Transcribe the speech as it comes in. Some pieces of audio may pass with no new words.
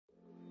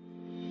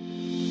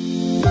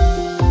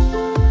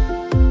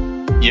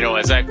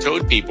as I've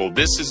told people,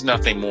 this is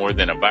nothing more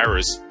than a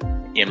virus,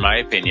 in my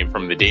opinion,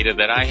 from the data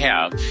that I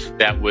have,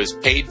 that was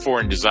paid for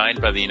and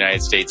designed by the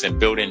United States and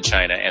built in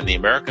China. And the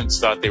Americans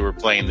thought they were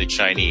playing the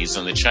Chinese,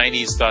 and the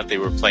Chinese thought they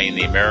were playing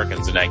the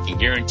Americans. And I can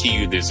guarantee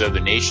you there's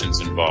other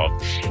nations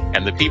involved.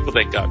 And the people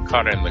that got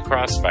caught in the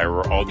crossfire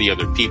were all the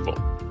other people.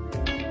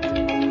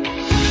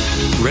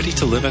 Ready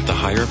to live at the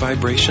higher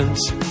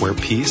vibrations, where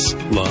peace,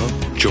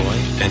 love, joy,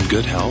 and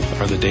good health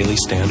are the daily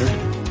standard?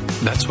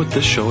 That's what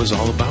this show is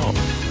all about.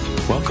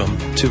 Welcome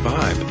to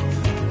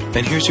Vibe.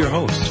 And here's your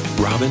host,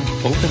 Robin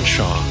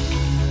Openshaw.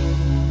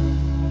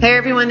 Hey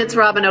everyone, it's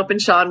Robin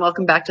Openshaw, and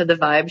welcome back to the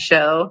Vibe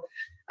Show.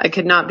 I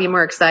could not be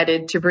more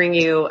excited to bring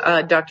you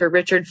Dr.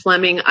 Richard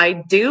Fleming. I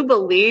do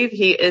believe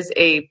he is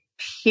a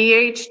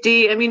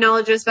PhD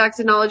immunologist,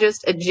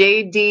 vaccinologist, a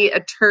JD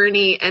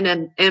attorney, and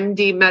an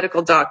MD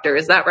medical doctor.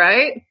 Is that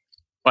right?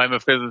 Well, I'm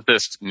a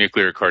physicist,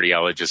 nuclear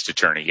cardiologist,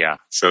 attorney. Yeah.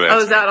 So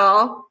that's is that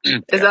all?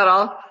 Is that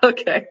all?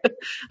 Okay.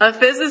 A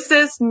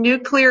physicist,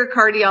 nuclear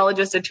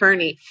cardiologist,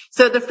 attorney.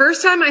 So the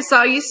first time I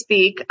saw you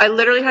speak, I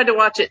literally had to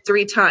watch it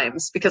 3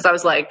 times because I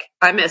was like,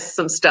 I missed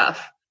some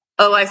stuff.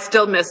 Oh, I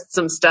still missed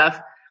some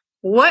stuff.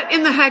 What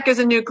in the heck is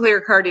a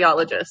nuclear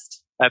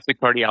cardiologist? That's a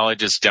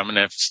cardiologist dumb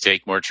enough to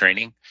take more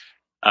training.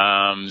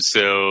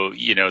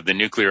 The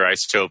nuclear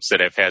isotopes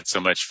that I've had so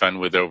much fun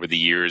with over the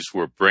years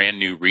were brand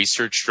new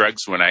research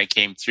drugs when I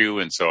came through.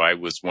 And so I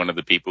was one of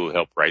the people who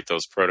helped write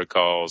those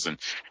protocols and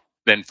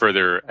then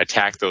further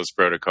attack those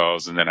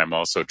protocols. And then I'm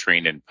also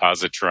trained in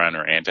positron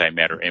or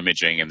antimatter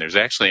imaging. And there's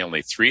actually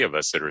only 3 of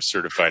us that are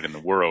certified in the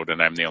world,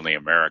 and I'm the only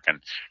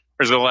American.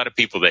 There's a lot of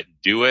people that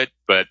do it,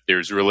 but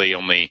there's really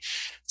only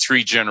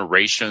 3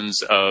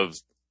 generations of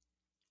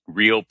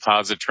real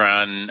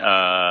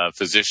positron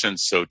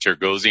physicians. So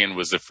Tergosian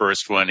was the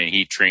first one, and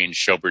he trained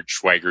Schubert,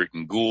 Schweigert,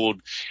 and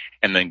Gould.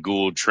 And then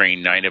Gould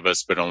trained 9 of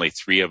us, but only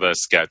 3 of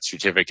us got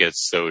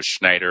certificates. So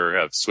Schneider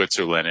of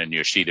Switzerland and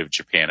Yoshida of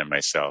Japan and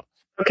myself.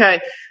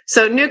 Okay.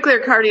 So nuclear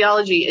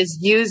cardiology is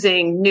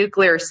using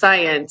nuclear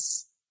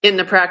science in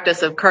the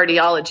practice of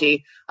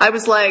cardiology. I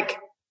was like,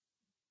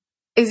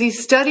 is he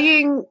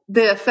studying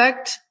the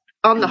effect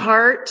on the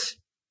heart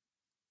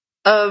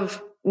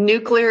of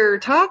nuclear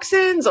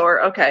toxins?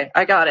 Or okay,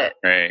 I got it.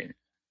 Right.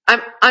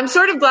 I'm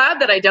sort of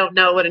glad that I don't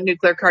know what a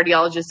nuclear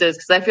cardiologist is,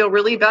 because I feel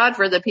really bad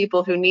for the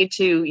people who need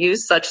to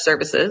use such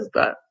services.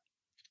 But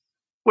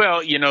well,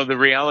 the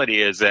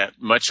reality is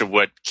that much of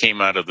what came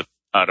out of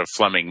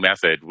Fleming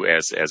method,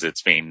 as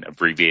it's being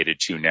abbreviated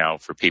to now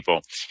for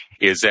people,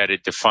 is that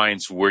it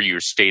defines where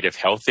your state of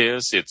health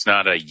is. It's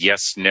not a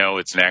yes, no,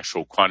 it's an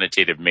actual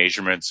quantitative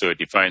measurement. So it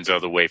defines all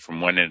the way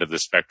from one end of the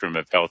spectrum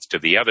of health to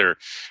the other.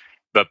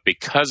 But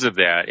because of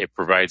that, it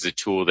provides a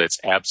tool that's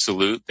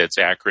absolute, that's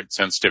accurate,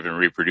 sensitive, and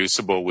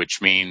reproducible,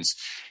 which means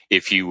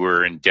if you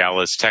were in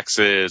Dallas,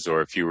 Texas,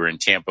 or if you were in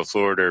Tampa,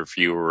 Florida, or if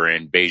you were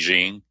in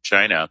Beijing,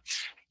 China,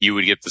 you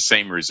would get the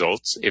same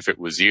results if it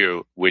was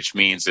you, which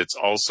means it's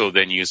also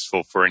then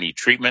useful for any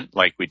treatment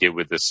like we did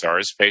with the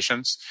SARS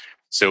patients.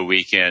 So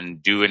we can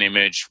do an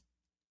image,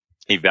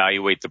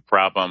 evaluate the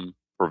problem,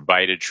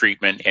 provide a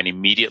treatment, and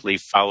immediately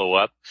follow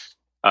up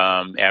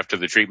after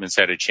the treatment's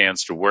had a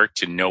chance to work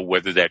to know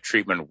whether that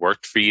treatment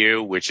worked for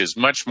you, which is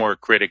much more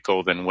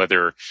critical than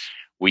whether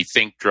we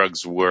think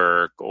drugs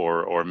work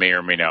or may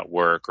or may not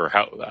work, or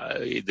how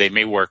they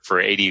may work for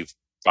 85%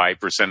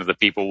 of the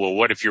people. Well,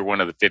 what if you're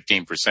one of the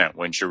 15%?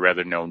 Wouldn't you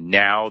rather know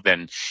now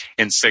than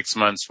in 6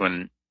 months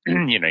when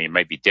you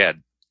might be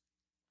dead?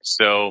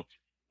 So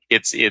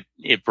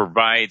it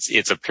provides,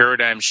 it's a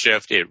paradigm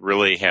shift. It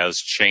really has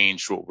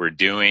changed what we're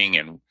doing,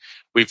 and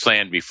we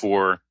planned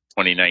before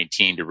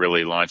 2019 to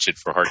really launch it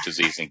for heart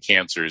disease and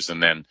cancers.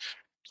 And then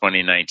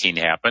 2019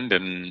 happened,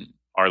 and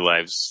our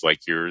lives, like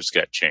yours,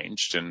 got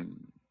changed, and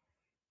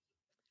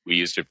we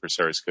used it for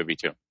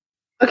SARS-CoV-2.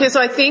 Okay,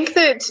 so I think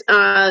that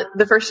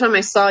the first time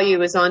I saw you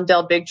was on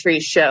Del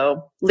Bigtree's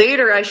show.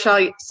 Later, I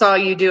saw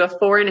you do a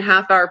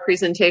 4.5-hour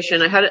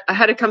presentation. I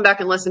had to come back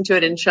and listen to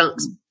it in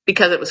chunks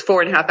because it was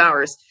 4.5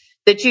 hours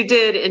that you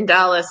did in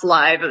Dallas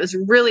live. It was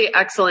really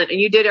excellent. And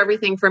you did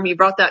everything from, you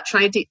brought that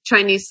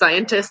Chinese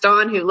scientist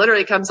on who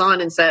literally comes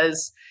on and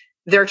says,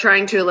 they're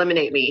trying to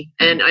eliminate me.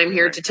 And I'm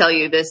here to tell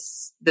you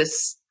this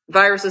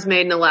virus is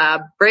made in a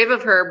lab. Brave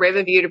of her, brave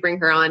of you to bring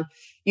her on.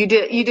 You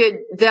did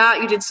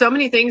that. You did so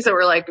many things that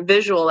were like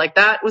visual. Like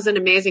that was an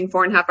amazing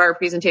 4.5-hour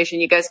presentation.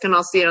 You guys can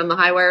all see it on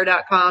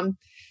thehivewire.com.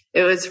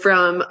 It was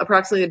from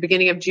approximately the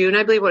beginning of June,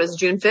 I believe. What is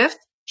June 5th?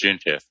 June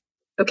 5th.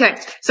 Okay.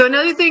 So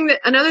another thing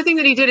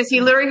that he did is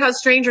he literally has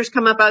strangers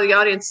come up out of the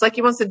audience. It's like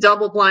he wants to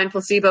double blind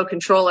placebo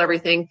control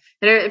everything.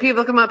 And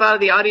people come up out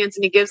of the audience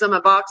and he gives them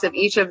a box of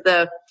each of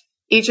the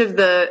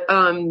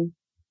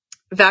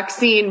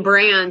vaccine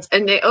brands,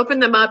 and they open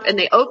them up and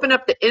they open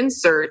up the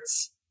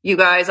inserts. You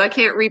guys, I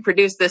can't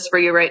reproduce this for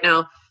you right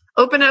now.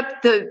 Open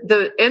up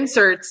the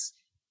inserts,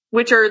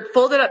 which are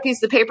folded up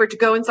pieces of paper to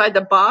go inside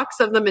the box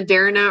of the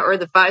Moderna or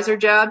the Pfizer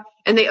jab.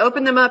 And they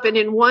open them up, and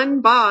in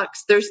one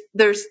box,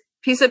 there's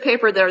piece of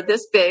paper that are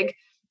this big,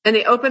 and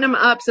they open them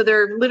up. So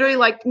they're literally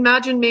like,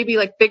 imagine maybe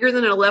like bigger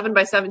than an 11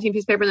 by 17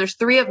 piece of paper. And there's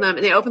 3 of them,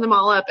 and they open them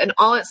all up. And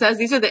all it says,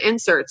 these are the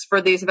inserts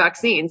for these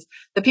vaccines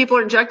that people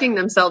are injecting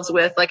themselves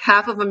with. Like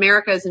half of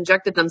America has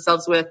injected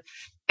themselves with.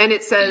 And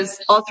it says,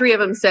 all 3 of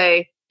them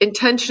say,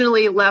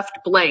 intentionally left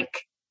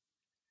blank.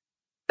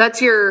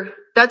 That's your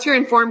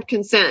informed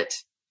consent.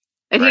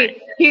 And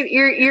right.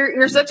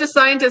 you're such a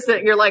scientist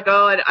that you're like,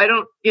 oh, I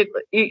don't,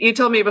 you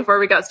told me before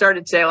we got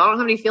started today, well, I don't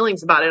have any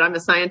feelings about it. I'm a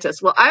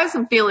scientist. Well, I have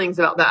some feelings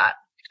about that.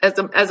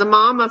 As a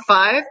mom of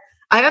 5,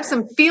 I have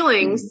some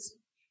feelings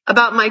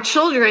about my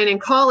children in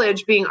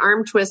college being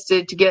arm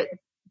twisted to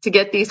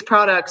get these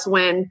products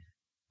when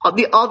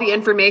all the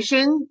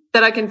information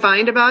that I can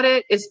find about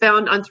it is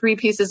found on 3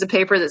 pieces of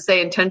paper that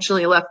say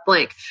intentionally left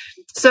blank.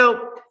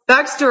 So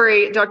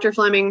backstory, Dr.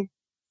 Fleming.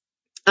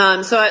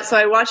 So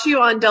I watched you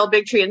on Del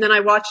Bigtree, and then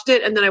I watched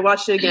it, and then I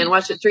watched it again,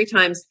 watched it 3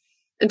 times,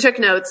 and took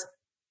notes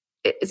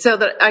so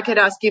that I could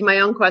ask you my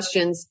own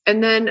questions.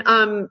 And then,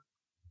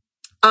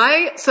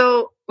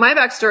 so my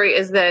backstory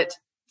is that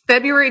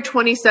February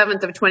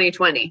 27th of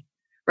 2020,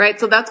 right?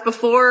 So that's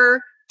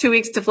before 2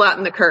 weeks to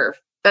flatten the curve.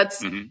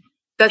 That's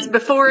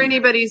before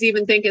anybody's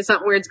even thinking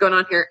something weird's going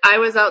on here. I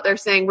was out there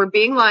saying we're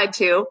being lied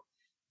to.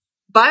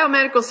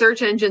 Biomedical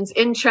search engines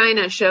in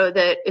China show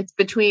that it's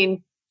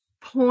between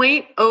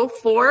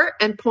 0.04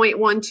 and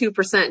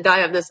 0.12% die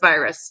of this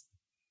virus.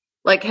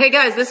 Like, hey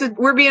guys,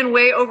 we're being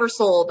way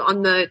oversold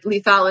on the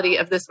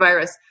lethality of this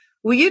virus.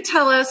 Will you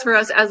tell us, for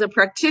us as a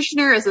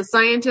practitioner, as a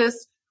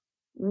scientist,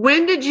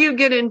 when did you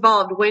get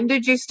involved? When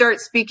did you start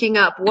speaking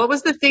up? What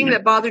was the thing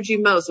that bothered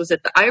you most? Was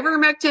it the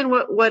ivermectin?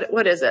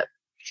 What is it?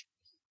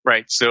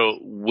 Right. So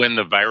when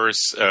the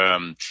virus,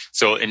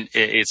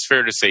 it's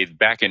fair to say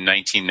back in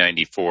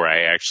 1994,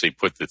 I actually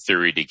put the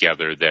theory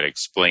together that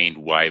explained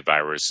why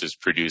viruses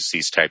produce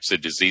these types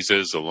of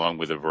diseases, along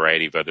with a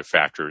variety of other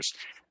factors.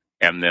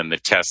 And then the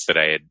test that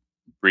I had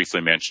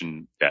briefly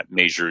mentioned that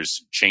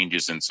measures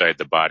changes inside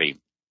the body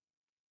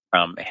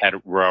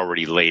were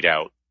already laid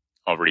out,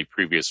 already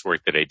previous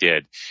work that I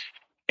did.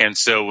 And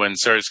so when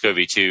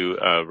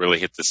SARS-CoV-2 really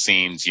hit the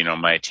scenes,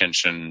 my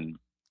attention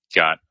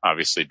got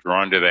obviously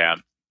drawn to that.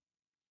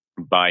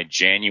 By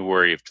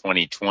January of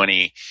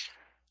 2020,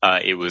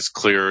 it was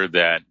clear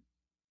that,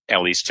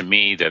 at least to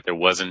me, that there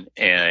wasn't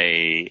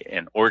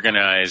an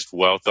organized,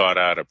 well thought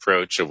out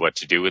approach of what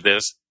to do with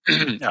this.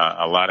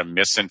 A lot of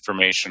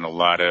misinformation, a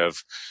lot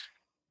of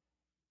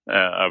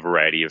a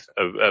variety of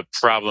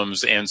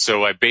problems. And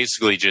so I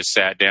basically just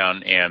sat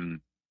down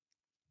and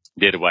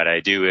did what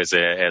I do as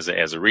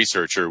a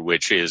researcher,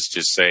 which is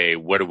to say,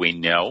 what do we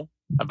know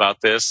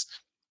about this?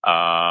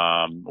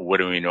 What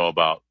do we know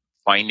about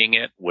finding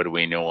it? What do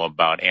we know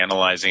about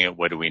analyzing it?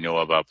 What do we know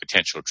about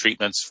potential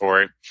treatments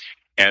for it?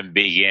 And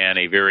began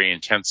a very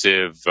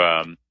intensive,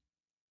 about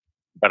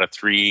a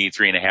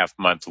 3.5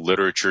 month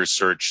literature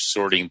search,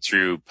 sorting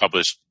through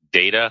published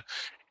data,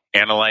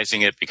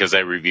 analyzing it, because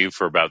I review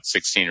for about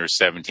 16 or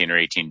 17 or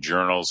 18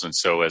 journals. And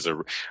so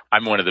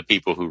I'm one of the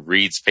people who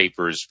reads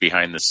papers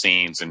behind the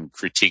scenes and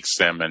critiques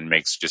them and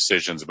makes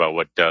decisions about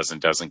what does and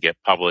doesn't get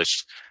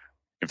published.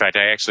 In fact,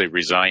 I actually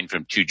resigned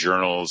from 2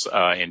 journals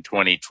in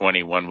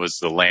 2020. One was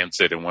The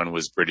Lancet and one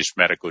was British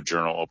Medical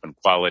Journal Open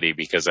Quality,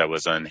 because I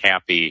was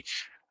unhappy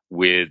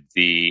with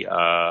the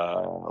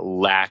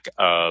lack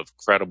of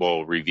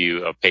credible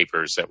review of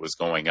papers that was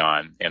going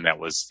on. And that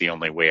was the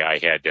only way I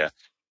had to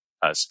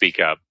speak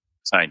up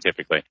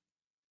scientifically.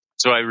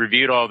 So I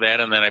reviewed all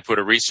that, and then I put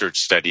a research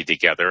study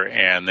together.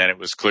 And then it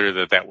was clear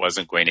that that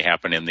wasn't going to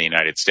happen in the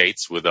United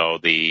States with all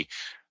the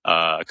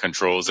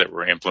controls that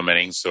we're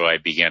implementing. So I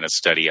began a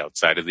study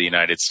outside of the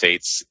United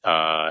States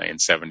in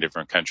 7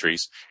 different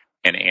countries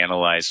and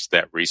analyzed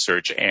that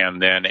research.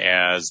 And then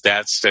as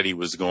that study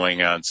was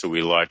going on, so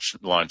we launched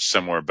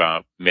somewhere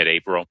about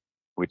mid-April,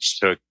 which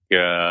took,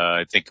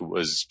 I think it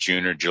was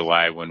June or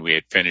July when we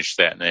had finished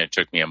that. And then it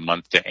took me a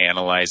month to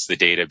analyze the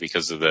data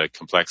because of the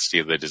complexity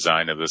of the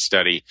design of the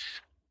study.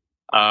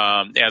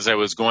 As I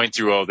was going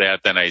through all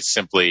that, then I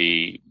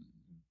simply,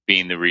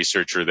 being the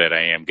researcher that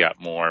I am,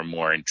 got more and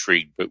more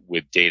intrigued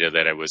with data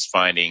that I was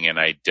finding, and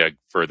I dug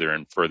further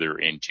and further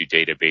into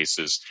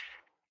databases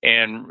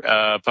and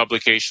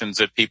publications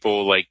that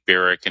people like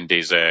Barrick and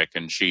Daszak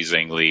and Xi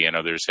Zhengli and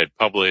others had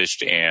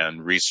published,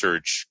 and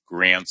research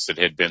grants that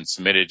had been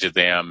submitted to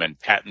them and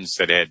patents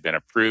that had been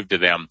approved to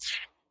them.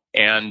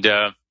 And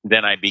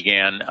then I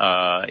began,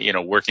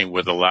 working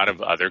with a lot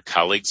of other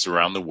colleagues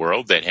around the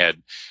world that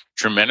had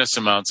tremendous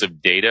amounts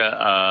of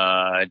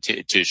data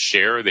to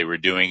share. They were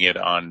doing it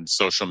on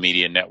social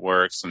media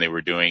networks, and they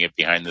were doing it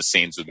behind the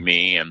scenes with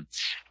me. And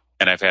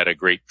I've had a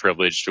great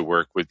privilege to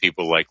work with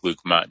people like Luc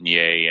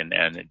Montagnier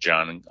and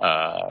John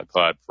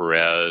Claude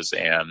Perez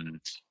and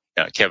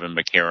Kevin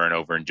McCarran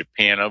over in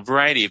Japan, a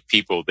variety of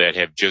people that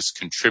have just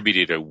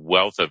contributed a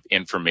wealth of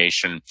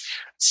information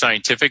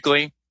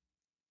scientifically,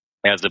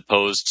 as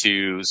opposed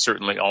to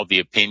certainly all the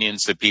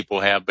opinions that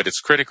people have. But it's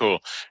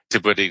critical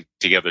to put it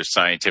together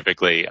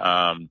scientifically.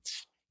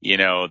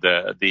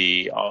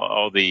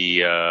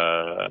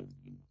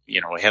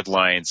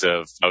 headlines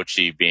of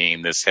Fauci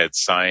being this head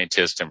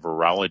scientist and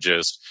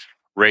virologist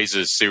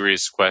raises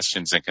serious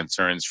questions and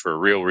concerns for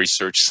real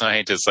research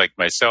scientists like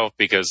myself,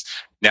 because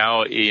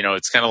now,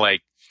 it's kind of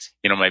like,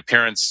 my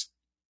parents,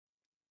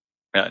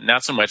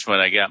 not so much when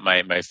I got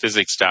my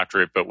physics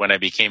doctorate, but when I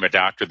became a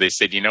doctor, they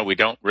said, we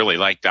don't really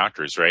like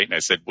doctors, right? And I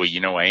said, well,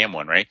 I am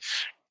one, right?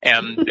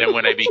 And then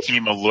when I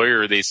became a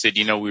lawyer, they said,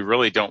 we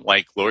really don't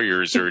like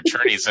lawyers or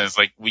attorneys. And it's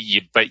like,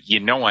 but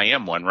I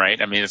am one, right?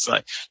 I mean, it's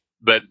like,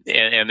 but,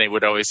 and they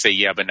would always say,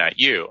 yeah, but not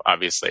you,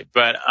 obviously.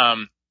 But,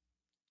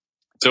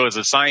 so as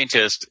a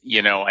scientist,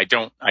 I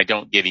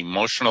don't get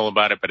emotional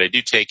about it, but I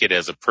do take it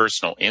as a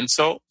personal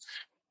insult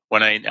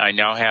when I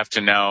now have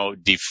to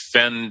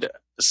defend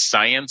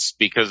science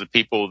because of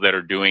people that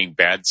are doing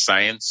bad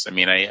science. I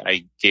mean,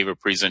 I gave a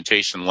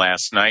presentation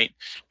last night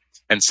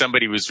and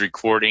somebody was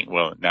recording.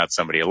 Well, not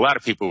somebody, a lot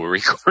of people were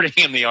recording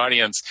in the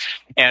audience.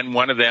 And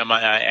one of them,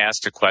 I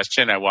asked a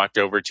question I walked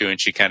over to,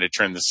 and she kind of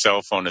turned the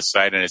cell phone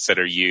aside and I said,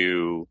 are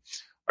you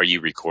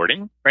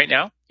recording right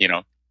now?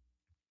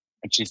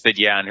 And she said,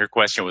 yeah. And her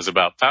question was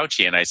about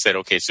Fauci. And I said,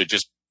 okay, so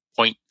just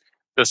point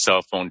the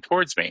cell phone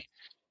towards me.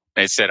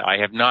 And I said, I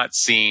have not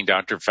seen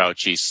Dr.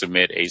 Fauci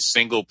submit a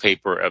single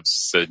paper of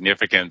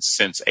significance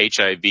since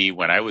HIV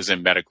when I was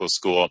in medical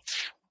school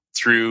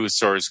through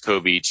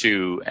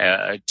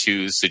SARS-CoV-2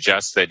 to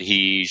suggest that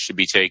he should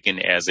be taken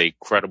as a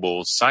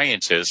credible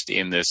scientist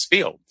in this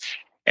field.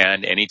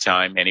 And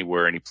anytime,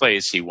 anywhere, any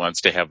place he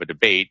wants to have a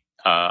debate,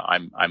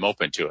 I'm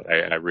open to it.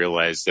 I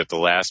realize that the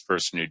last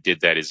person who did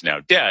that is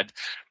now dead,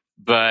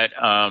 but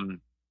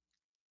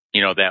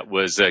that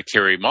was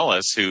Kerry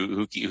Mullis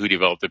who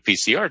developed the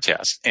PCR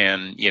test.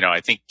 And, I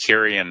think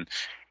Kerry, and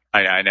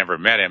I never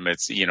met him.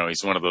 It's,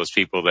 he's one of those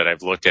people that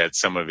I've looked at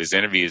some of his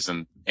interviews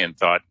and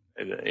thought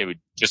it would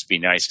just be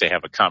nice to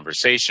have a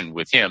conversation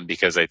with him,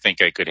 because I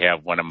think I could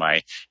have one of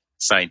my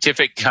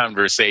scientific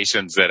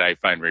conversations that I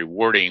find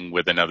rewarding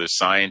with another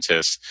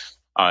scientist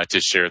to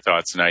share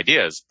thoughts and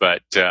ideas.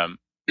 But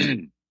not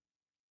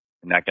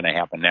going to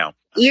happen now.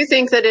 You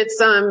think that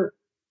it's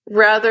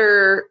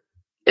rather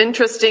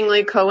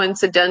interestingly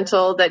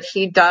coincidental that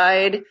he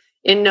died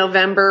in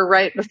November,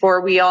 right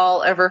before we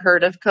all ever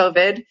heard of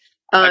COVID.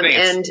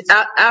 And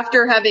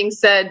after having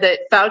said that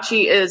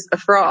Fauci is a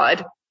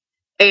fraud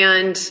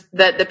and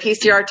that the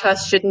PCR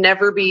test should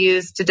never be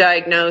used to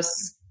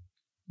diagnose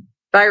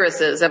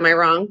viruses. Am I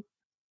wrong?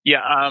 Yeah.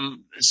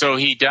 So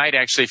he died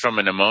actually from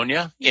a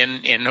pneumonia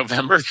in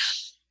November.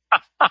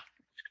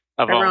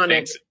 Of all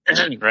things,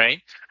 right?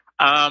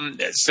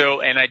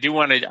 So I do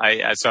want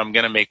to, so I'm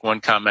going to make one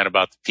comment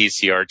about the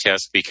PCR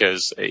test,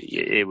 because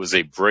it was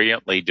a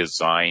brilliantly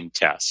designed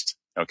test.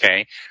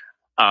 Okay.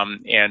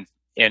 And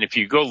if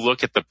you go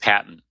look at the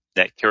patent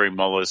that Kerry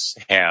Mullis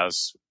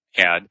has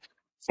had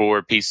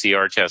for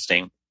PCR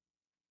testing,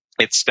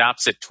 it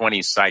stops at 20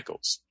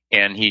 cycles.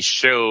 And he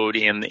showed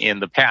in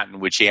the patent,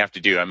 which you have to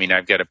do. I mean,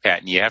 I've got a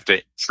patent. You have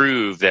to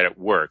prove that it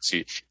works.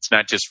 It's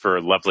not just for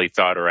a lovely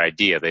thought or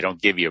idea. They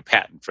don't give you a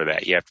patent for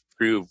that. You have to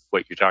prove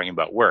what you're talking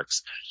about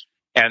works.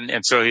 And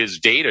so his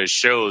data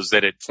shows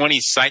that at 20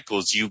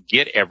 cycles, you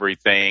get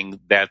everything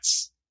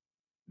that's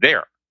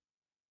there.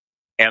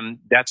 And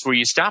that's where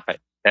you stop it.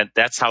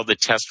 That's how the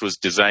test was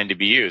designed to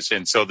be used.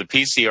 And so the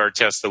PCR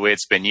test, the way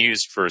it's been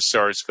used for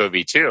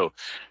SARS-CoV-2 or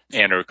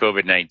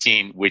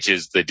COVID-19, which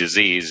is the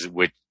disease,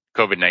 which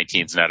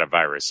COVID-19 is not a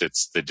virus.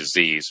 It's the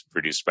disease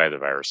produced by the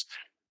virus.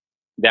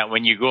 That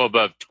when you go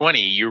above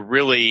 20, you're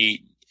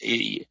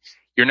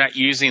not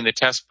using the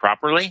test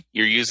properly.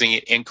 You're using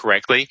it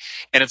incorrectly.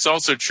 And it's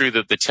also true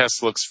that the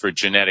test looks for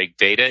genetic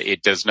data.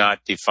 It does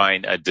not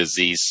define a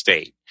disease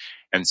state.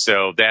 And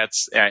so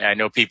I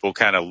know people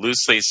kind of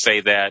loosely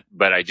say that,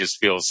 but I just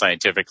feel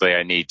scientifically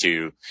I need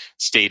to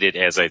state it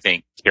as I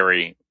think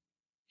Kerry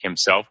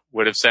himself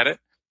would have said it.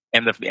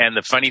 And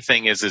the funny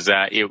thing is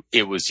that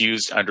it was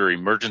used under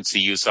emergency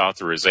use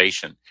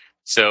authorization.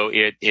 So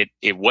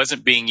it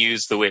wasn't being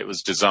used the way it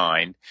was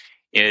designed.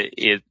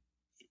 It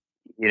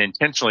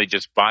intentionally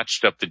just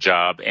botched up the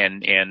job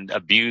and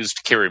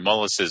abused Kerry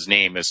Mullis's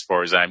name as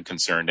far as I'm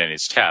concerned in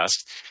his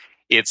test.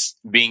 It's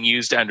being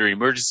used under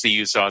emergency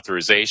use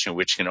authorization,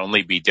 which can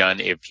only be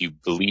done if you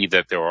believe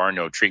that there are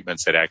no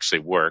treatments that actually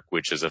work,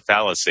 which is a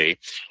fallacy.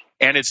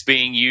 And it's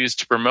being used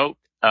to promote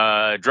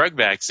drug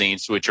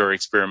vaccines, which are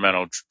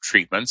experimental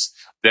treatments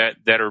that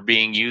are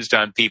being used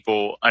on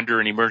people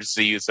under an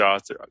emergency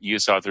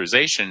use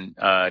authorization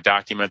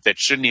document that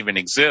shouldn't even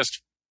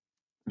exist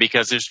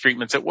because there's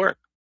treatments at work.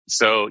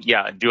 So,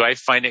 yeah, do I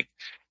find it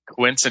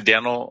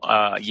coincidental?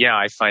 Yeah,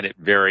 I find it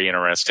very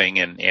interesting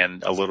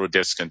and a little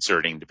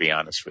disconcerting, to be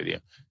honest with you.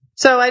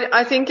 So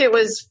I think it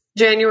was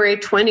January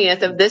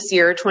 20th of this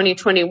year,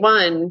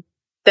 2021,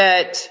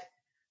 that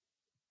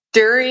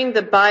during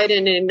the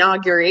Biden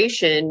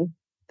inauguration,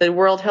 the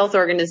World Health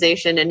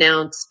Organization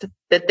announced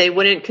that they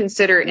wouldn't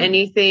consider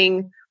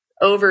anything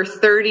over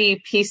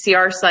 30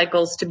 PCR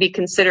cycles to be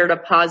considered a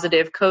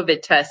positive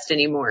COVID test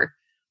anymore,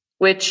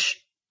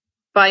 which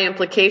by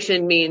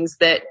implication means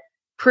that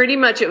pretty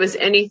much it was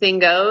anything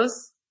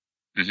goes.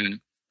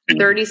 Mm-hmm.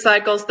 30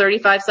 cycles,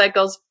 35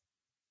 cycles,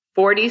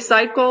 40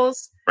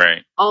 cycles.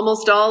 Right.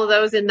 Almost all of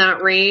those in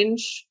that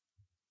range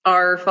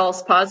are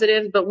false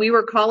positives, but we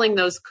were calling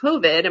those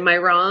COVID. Am I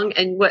wrong?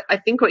 And what I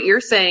think what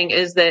you're saying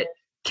is that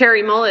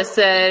Carrie Mullis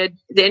said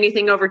that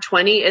anything over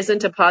 20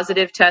 isn't a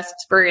positive test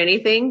for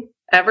anything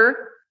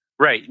ever.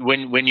 Right.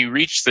 When you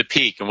reach the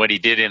peak, and what he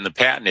did in the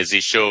patent is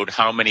he showed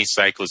how many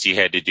cycles you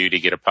had to do to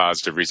get a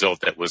positive result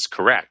that was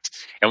correct.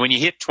 And when you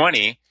hit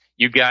 20,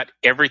 you got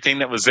everything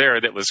that was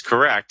there that was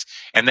correct,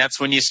 and that's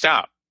when you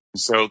stop.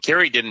 So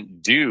Carrie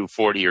didn't do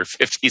 40 or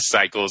 50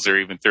 cycles or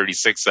even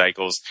 36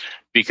 cycles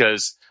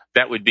because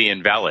that would be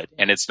invalid,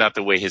 and it's not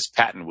the way his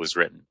patent was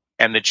written.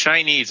 And the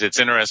Chinese, it's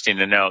interesting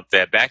to note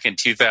that back in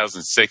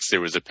 2006, there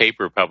was a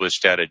paper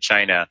published out of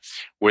China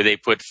where they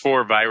put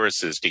 4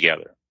 viruses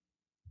together.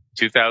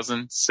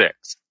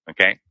 2006,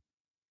 okay?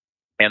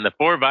 And the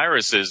 4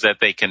 viruses that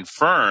they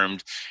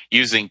confirmed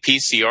using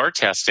PCR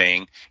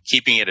testing,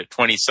 keeping it at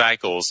 20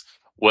 cycles,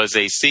 was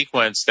a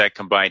sequence that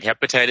combined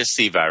hepatitis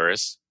C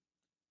virus,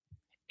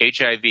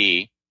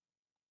 HIV,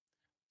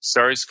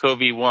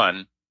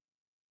 SARS-CoV-1,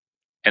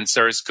 and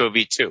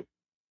SARS-CoV-2.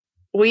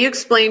 Will you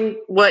explain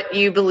what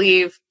you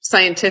believe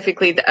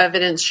scientifically the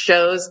evidence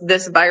shows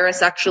this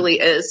virus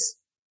actually is?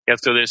 Yeah,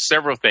 so there's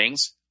several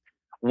things.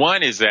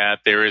 One is that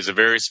there is a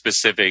very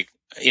specific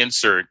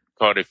insert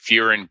called a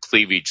furin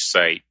cleavage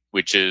site,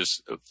 which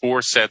is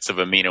 4 sets of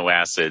amino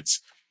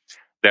acids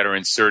that are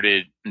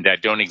inserted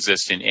that don't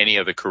exist in any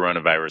other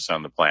coronavirus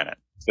on the planet.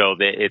 So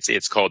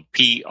it's called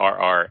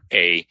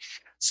PRRA.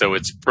 So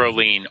it's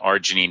proline,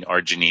 arginine,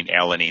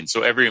 alanine.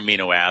 So every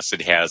amino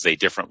acid has a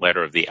different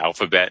letter of the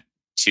alphabet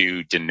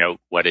to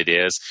denote what it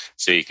is.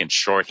 So you can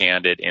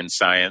shorthand it in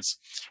science.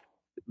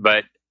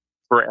 But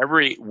for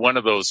every one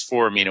of those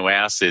 4 amino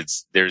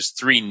acids, there's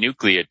 3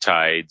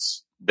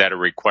 nucleotides that are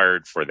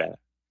required for that.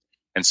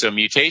 And so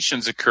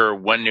mutations occur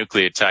 1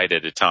 nucleotide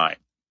at a time,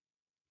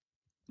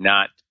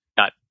 not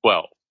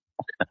 12,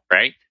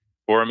 right?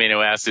 4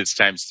 amino acids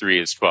times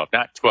 3 is 12,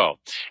 not 12.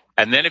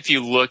 And then if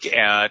you look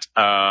at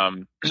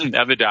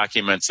other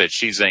documents that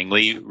Shi Zhang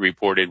Li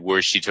reported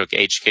where she took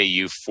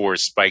HKU4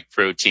 spike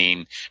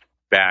protein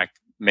back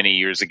many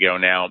years ago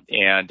now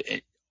and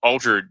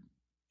altered,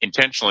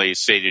 intentionally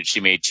stated she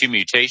made 2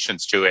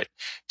 mutations to it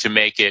to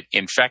make it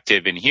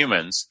infective in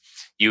humans,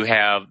 you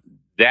have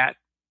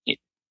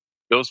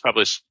those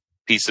published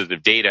pieces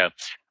of data,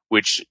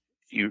 which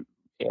you,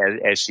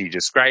 as she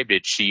described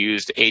it, she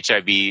used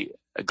HIV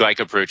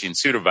glycoprotein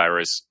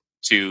pseudovirus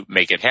to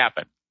make it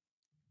happen.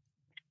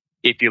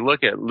 If you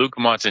look at Luc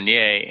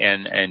Montagnier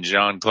and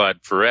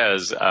Jean-Claude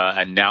Perez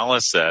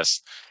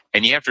analysis,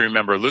 and you have to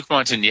remember, Luc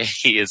Montagnier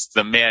is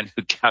the man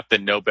who got the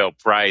Nobel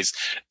Prize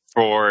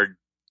for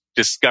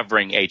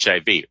discovering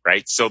HIV,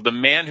 right? So the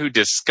man who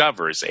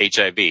discovers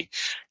HIV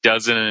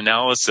does an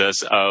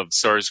analysis of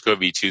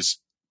SARS-CoV-2's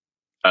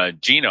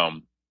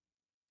genome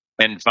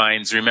and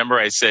finds, remember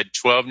I said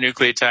 12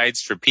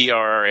 nucleotides for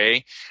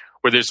PRRA,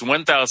 where there's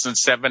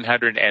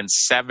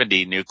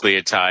 1,770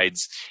 nucleotides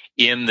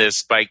in this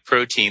spike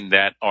protein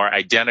that are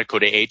identical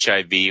to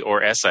HIV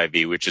or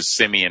SIV, which is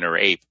simian or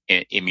ape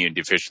immune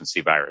deficiency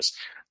virus,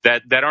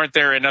 that aren't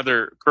there in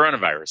other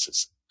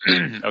coronaviruses.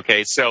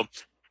 Okay, so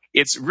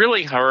it's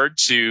really hard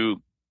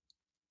to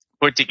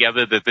put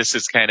together that this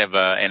is kind of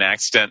an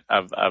accident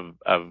of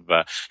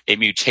a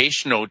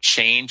mutational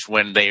change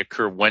when they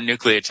occur 1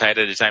 nucleotide at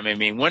a time. I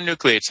mean, 1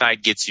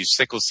 nucleotide gets you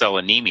sickle cell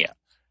anemia,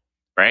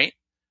 right?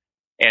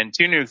 And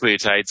 2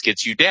 nucleotides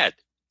gets you dead.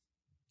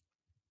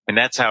 And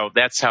that's how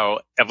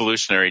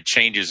evolutionary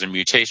changes and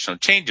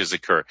mutational changes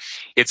occur.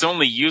 It's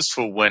only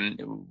useful when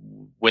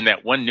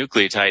that 1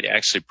 nucleotide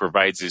actually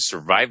provides a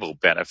survival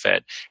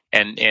benefit,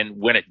 and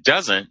when it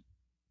doesn't,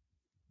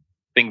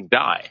 things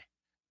die.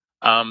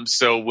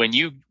 So when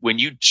you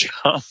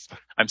jump,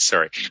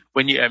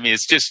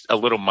 it's just a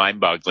little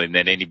mind-boggling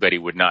that anybody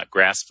would not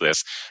grasp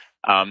this.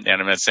 And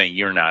I'm not saying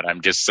you're not.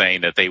 I'm just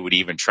saying that they would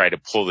even try to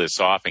pull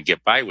this off and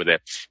get by with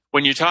it.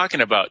 When you're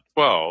talking about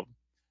 12,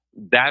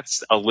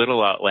 that's a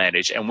little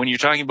outlandish. And when you're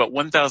talking about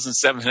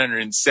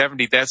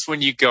 1,770, that's when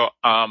you go,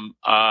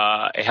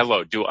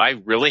 hello, do I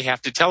really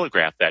have to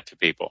telegraph that to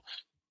people?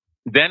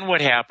 Then what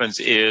happens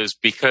is,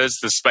 because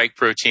the spike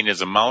protein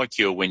is a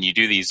molecule, when you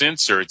do these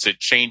inserts, it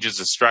changes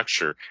the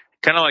structure.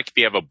 Kind of like if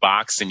you have a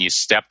box and you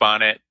step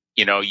on it,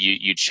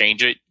 you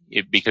change it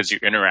because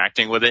you're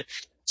interacting with it.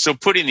 So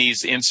putting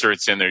these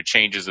inserts in there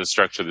changes the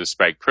structure of the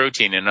spike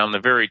protein. And on the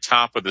very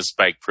top of the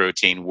spike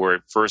protein, where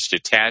it first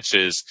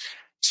attaches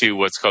to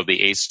what's called the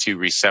ACE2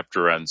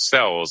 receptor on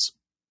cells,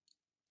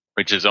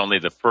 which is only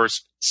the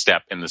first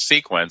step in the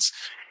sequence,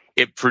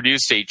 it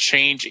produced a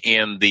change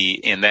in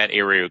that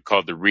area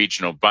called the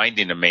regional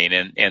binding domain,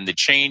 and the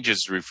change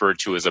is referred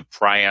to as a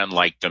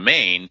prion-like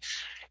domain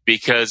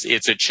because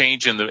it's a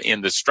change in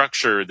the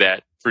structure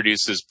that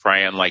produces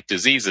prion-like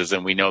diseases,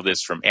 and we know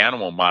this from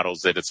animal models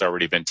that it's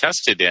already been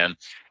tested in,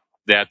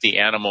 that the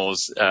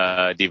animals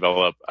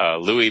develop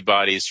Lewy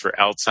bodies for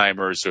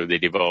Alzheimer's, or they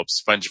develop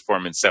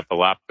spongiform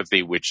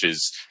encephalopathy, which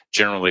is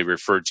generally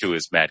referred to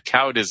as mad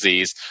cow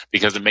disease,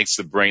 because it makes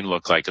the brain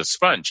look like a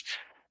sponge.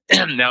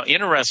 Now,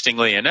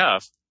 interestingly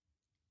enough,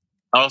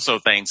 Also,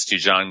 thanks to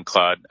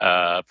Jean-Claude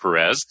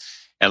Perez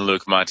and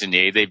Luc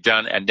Montagnier, they've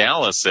done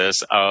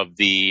analysis of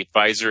the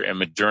Pfizer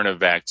and Moderna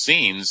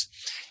vaccines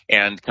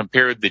and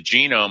compared the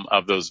genome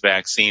of those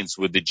vaccines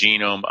with the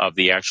genome of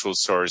the actual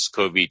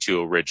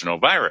SARS-CoV-2 original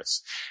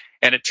virus.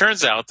 And it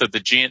turns out that the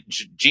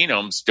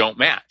genomes don't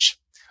match.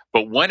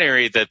 But one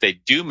area that they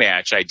do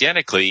match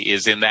identically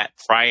is in that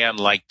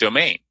prion-like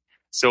domain.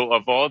 So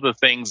of all the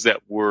things that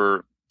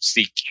were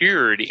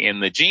secured in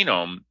the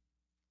genome,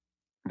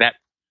 that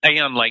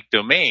prion-like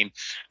domain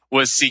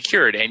was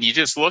secured. And you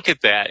just look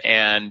at that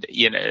and,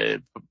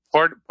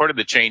 part of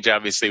the change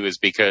obviously was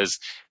because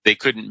they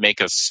couldn't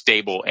make a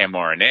stable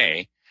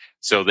mRNA.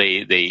 So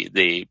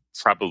they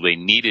probably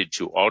needed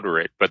to alter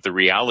it. But the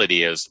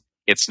reality is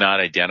it's not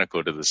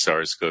identical to the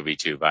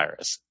SARS-CoV-2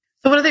 virus.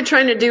 So what are they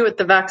trying to do with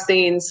the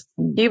vaccines?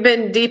 You've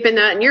been deep in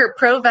that and you're a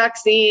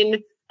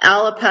pro-vaccine,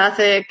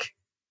 allopathic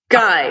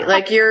guy.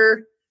 Like I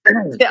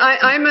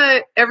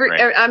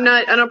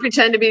don't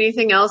pretend to be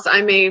anything else.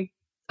 I'm a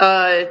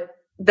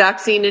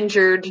vaccine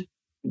injured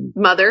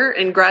mother.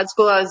 In grad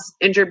school, I was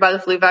injured by the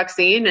flu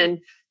vaccine, and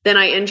then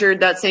I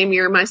injured that same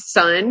year my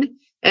son.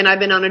 And I've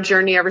been on a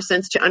journey ever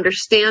since to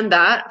understand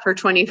that for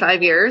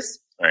 25 years.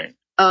 Right.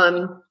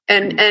 And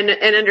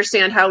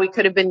understand how we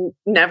could have been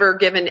never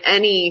given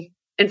any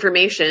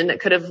information that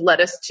could have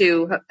led us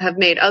to have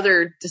made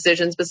other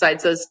decisions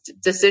besides those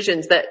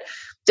decisions that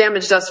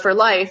damaged us for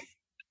life.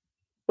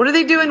 What are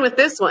they doing with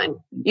this one?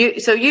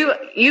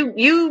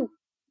 You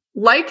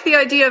like the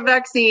idea of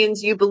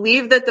vaccines. You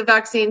believe that the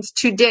vaccines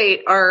to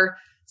date are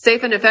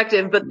safe and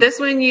effective, but this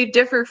one you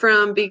differ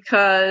from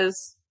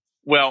because.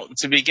 Well,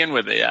 to begin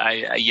with,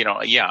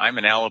 I'm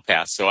an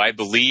allopath, so I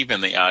believe in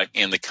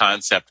the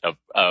concept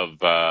of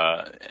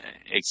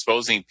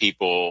exposing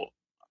people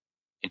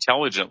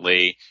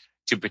intelligently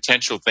to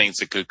potential things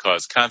that could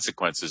cause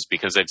consequences.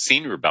 Because I've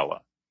seen rubella,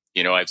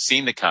 I've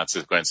seen the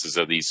consequences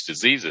of these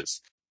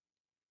diseases.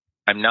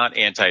 I'm not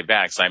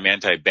anti-vax. I'm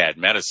anti-bad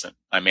medicine.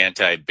 I'm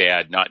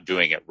anti-bad not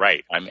doing it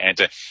right. I'm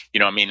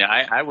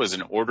I was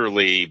an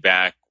orderly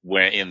back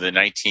in the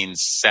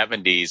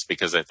 1970s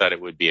because I thought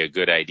it would be a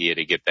good idea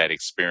to get that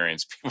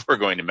experience before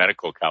going to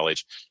medical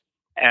college,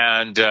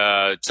 and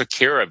took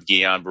care of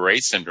Guillain-Barré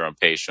syndrome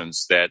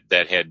patients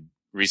that had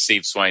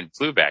received swine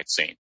flu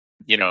vaccine.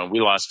 We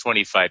lost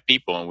 25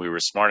 people, and we were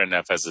smart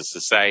enough as a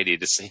society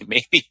to say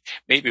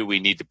maybe we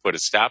need to put a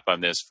stop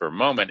on this for a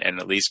moment and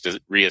at least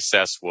to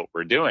reassess what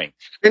we're doing.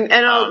 And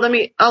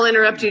I'll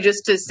interrupt you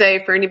just to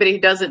say, for anybody who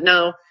doesn't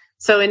know,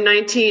 so in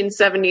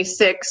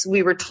 1976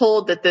 we were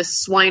told that this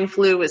swine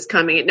flu was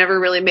coming. It never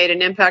really made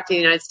an impact in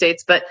the United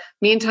States, but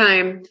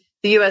meantime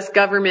the U.S.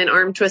 government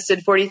arm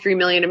twisted 43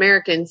 million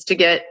Americans to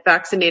get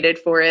vaccinated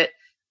for it.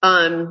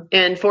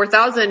 And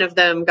 4,000 of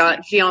them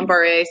got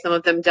Guillain-Barré. Some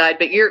of them died.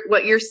 But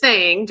what you're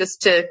saying,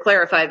 just to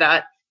clarify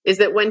that, is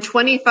that when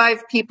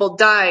 25 people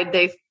died,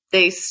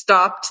 they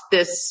stopped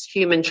this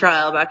human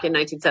trial back in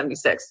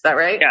 1976. Is that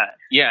right?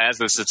 Yeah. As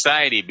a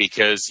society,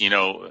 because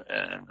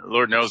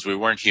Lord knows we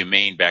weren't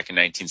humane back in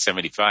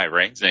 1975,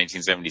 right? It's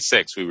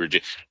 1976. We were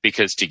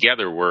because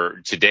together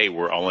today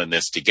we're all in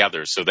this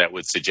together. So that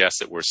would suggest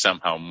that we're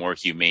somehow more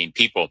humane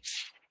people.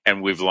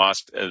 And we've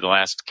lost, the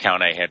last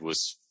count I had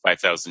was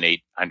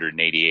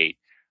 5,888,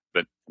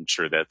 but I'm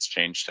sure that's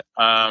changed.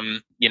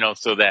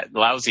 So that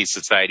lousy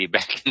society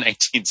back in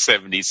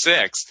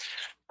 1976,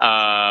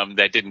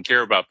 that didn't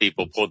care about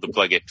people pulled the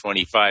plug at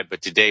 25.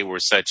 But today we're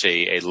such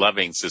a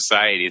loving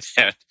society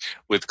that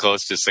with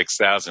close to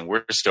 6,000,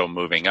 we're still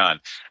moving on.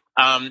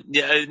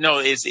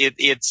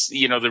 It's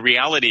the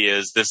reality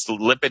is this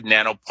lipid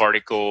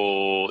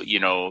nanoparticle,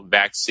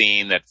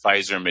 vaccine that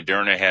Pfizer and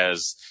Moderna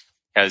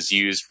has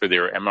used for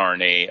their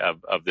mRNA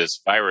of this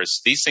virus.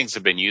 These things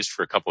have been used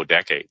for a couple of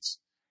decades,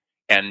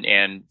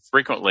 and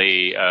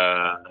frequently,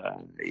 up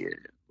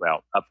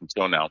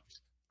until now,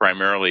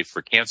 primarily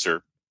for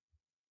cancer,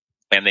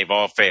 and they've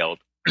all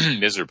failed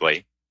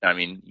miserably. I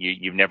mean,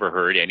 you've never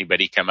heard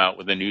anybody come out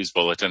with a news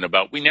bulletin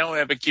about we now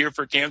have a cure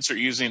for cancer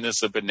using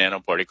this lipid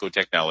nanoparticle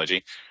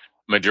technology.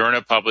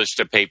 Moderna published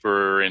a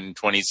paper in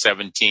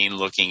 2017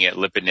 looking at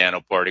lipid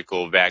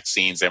nanoparticle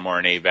vaccines,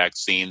 mRNA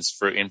vaccines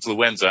for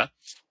influenza.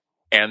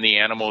 And the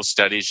animal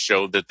studies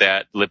showed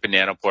that lipid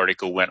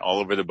nanoparticle went all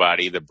over the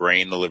body, the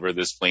brain, the liver,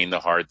 the spleen, the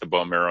heart, the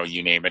bone marrow,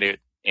 you name it,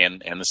 and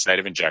the site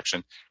of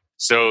injection.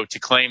 So to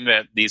claim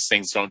that these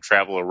things don't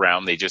travel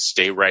around, they just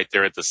stay right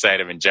there at the site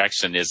of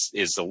injection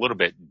is a little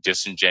bit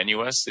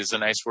disingenuous, is a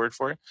nice word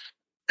for it.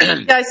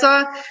 Yeah,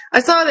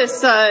 I saw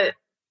this,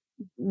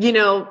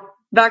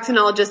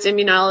 vaccinologist,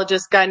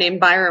 immunologist guy named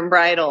Byron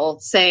Bridle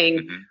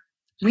saying,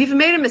 We've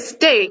made a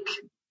mistake.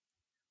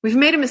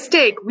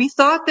 We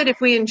thought that if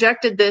we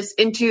injected this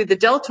into the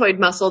deltoid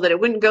muscle, that it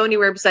wouldn't go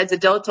anywhere besides the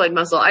deltoid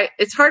muscle.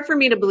 It's hard for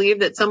me to believe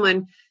that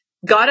someone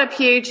got a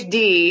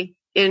PhD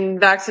in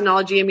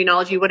vaccinology,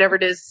 immunology, whatever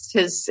it is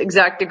his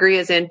exact degree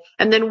is in,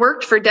 and then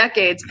worked for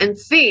decades and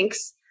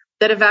thinks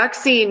that a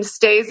vaccine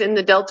stays in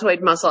the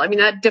deltoid muscle. I mean,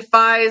 that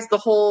defies the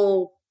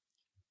whole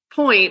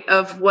point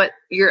of what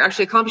you're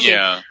actually accomplishing.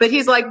 Yeah. But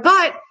he's like,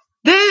 but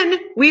Then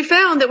we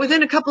found that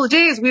within a couple of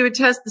days, we would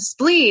test the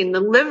spleen,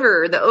 the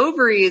liver, the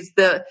ovaries,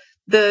 the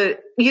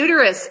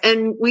uterus.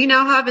 And we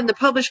now have in the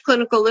published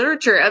clinical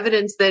literature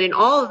evidence that in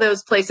all of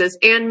those places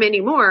and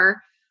many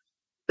more,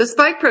 the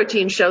spike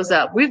protein shows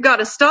up. We've got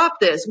to stop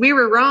this. We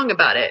were wrong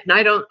about it. And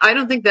I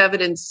don't think the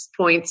evidence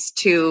points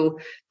to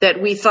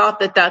that we thought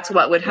that that's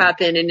what would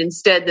happen. And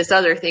instead this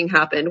other thing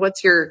happened. What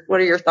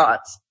are your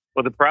thoughts?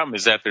 Well, the problem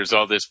is that there's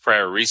all this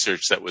prior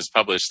research that was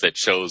published that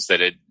shows that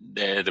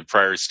the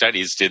prior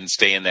studies didn't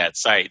stay in that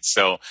site.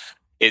 So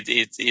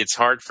it's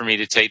hard for me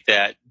to take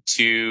that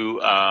to,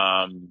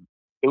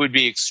 it would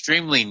be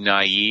extremely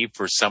naive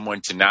for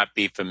someone to not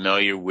be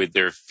familiar with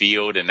their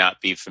field and not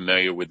be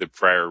familiar with the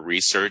prior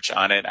research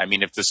on it. I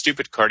mean, if the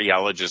stupid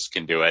cardiologist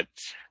can do it,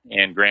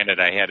 and granted,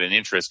 I had an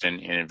interest in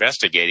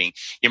investigating,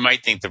 you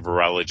might think the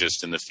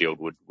virologist in the field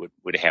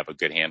would have a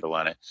good handle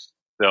on it.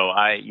 So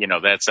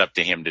that's up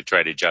to him to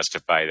try to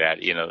justify that.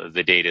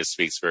 The data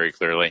speaks very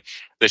clearly.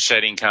 The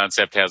shedding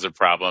concept has a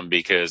problem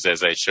because,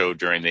 as I showed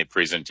during the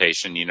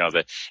presentation,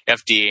 the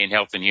FDA and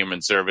Health and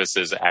Human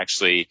Services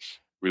actually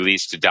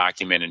released a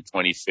document in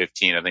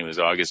 2015, I think it was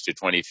August of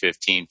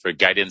 2015, for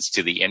guidance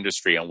to the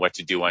industry on what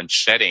to do on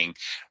shedding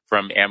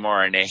from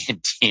mRNA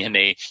and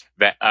DNA,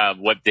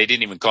 what they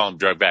didn't even call them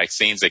drug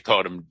vaccines, they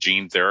called them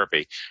gene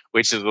therapy,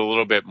 which is a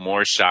little bit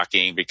more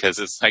shocking because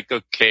it's like,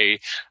 okay,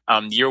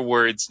 your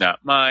words, not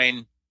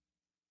mine,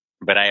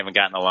 but I haven't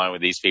gotten along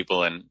with these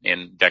people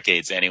in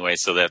decades anyway,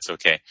 so that's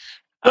okay.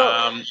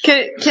 Well,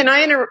 can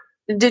I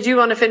did you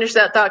want to finish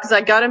that thought? Because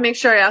I got to make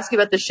sure I ask you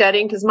about the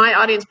shedding, because my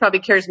audience probably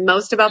cares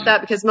most about that,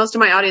 because most of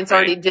my audience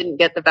already didn't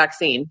get the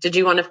vaccine. Did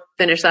you want to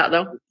finish that,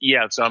 though?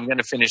 Yeah, so I'm going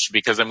to finish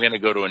because I'm going to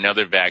go to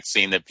another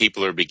vaccine that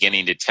people are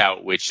beginning to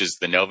tout, which is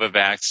the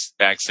Novavax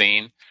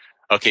vaccine.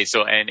 Okay,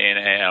 so and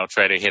I'll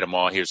try to hit them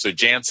all here. So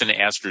Janssen and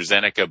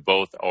AstraZeneca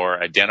both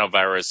are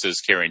adenoviruses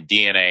carrying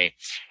DNA,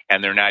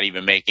 and they're not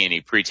even making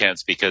any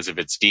pretense because if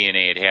it's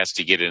DNA, it has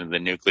to get into the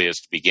nucleus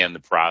to begin the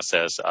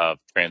process of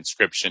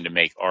transcription to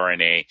make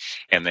RNA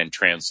and then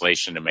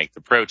translation to make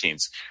the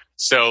proteins.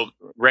 So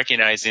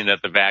recognizing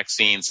that the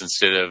vaccines,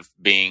 instead of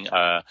being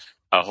a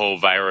whole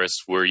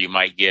virus where you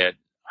might get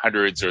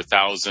hundreds or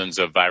thousands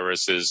of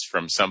viruses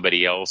from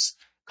somebody else,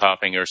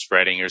 coughing or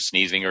spreading or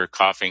sneezing or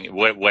coughing,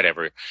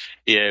 whatever,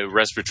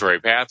 respiratory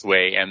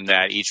pathway, and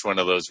that each one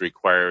of those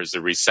requires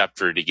a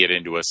receptor to get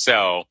into a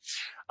cell.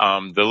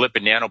 The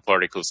lipid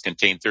nanoparticles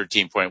contain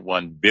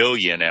 13.1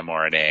 billion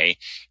mRNA,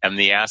 and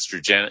the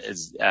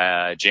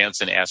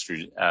Janssen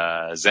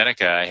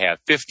AstraZeneca have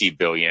 50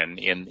 billion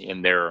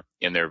in their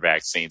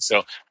vaccine.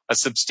 So a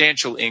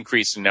substantial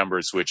increase in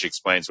numbers, which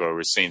explains why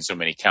we're seeing so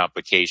many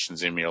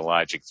complications,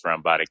 immunologic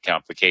thrombotic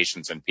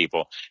complications in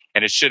people.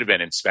 And it should have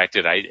been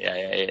inspected. I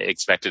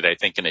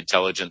think an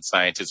intelligent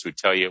scientist would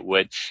tell you it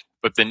would.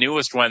 But the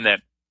newest one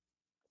that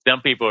some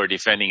people are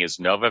defending is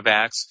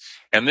Novavax.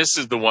 And this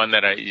is the one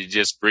that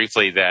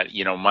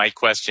my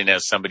question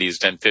as somebody who's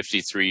done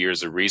 53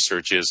 years of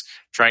research is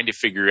trying to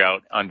figure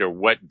out under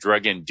what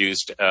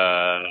drug-induced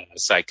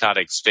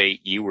psychotic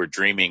state you were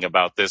dreaming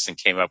about this and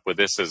came up with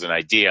this as an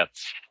idea.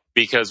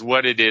 Because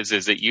what it is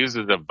it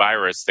uses a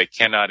virus that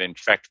cannot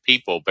infect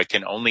people, but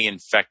can only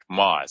infect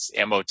moths,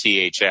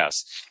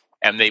 M-O-T-H-S.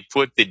 And they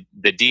put the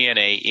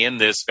DNA in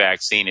this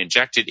vaccine,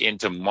 injected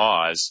into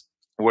moths,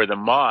 where the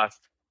moth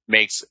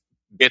makes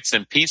bits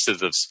and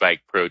pieces of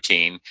spike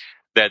protein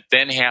that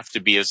then have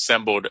to be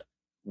assembled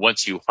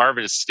once you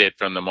harvest it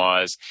from the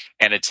moths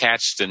and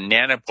attached to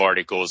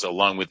nanoparticles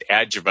along with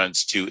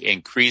adjuvants to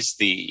increase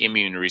the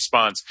immune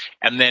response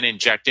and then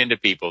inject into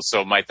people.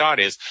 So my thought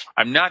is,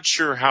 I'm not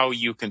sure how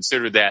you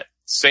consider that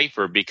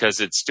safer because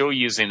it's still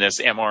using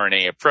this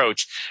mRNA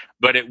approach,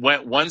 but it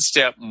went one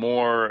step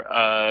more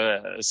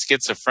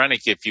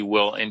schizophrenic, if you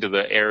will, into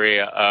the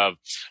area of,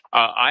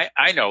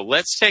 I know,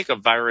 let's take a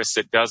virus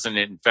that doesn't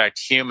infect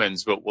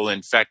humans but will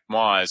infect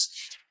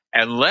moths,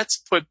 and let's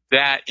put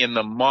that in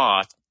the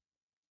moth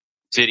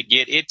to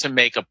get it to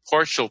make a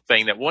partial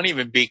thing that won't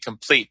even be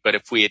complete. But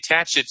if we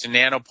attach it to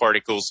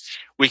nanoparticles,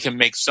 we can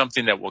make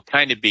something that will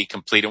kind of be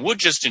complete. And we'll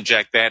just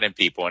inject that in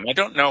people. And I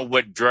don't know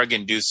what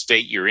drug-induced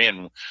state you're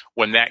in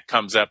when that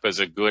comes up as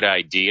a good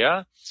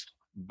idea.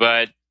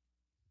 But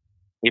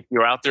if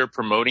you're out there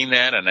promoting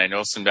that, and I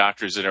know some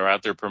doctors that are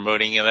out there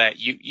promoting that,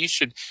 you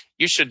should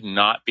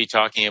not be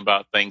talking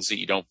about things that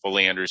you don't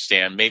fully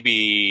understand.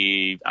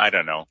 Maybe, I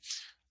don't know,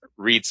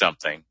 read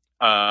something.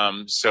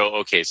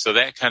 So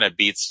that kind of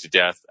beats to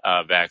death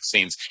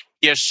vaccines.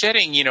 Yeah,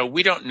 shedding,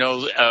 we don't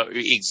know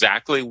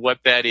exactly what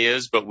that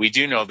is, but we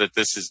do know that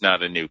this is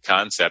not a new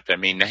concept. I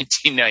mean,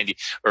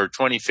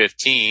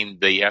 2015,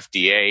 the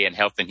FDA and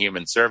Health and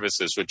Human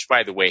Services, which,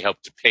 by the way,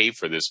 helped to pay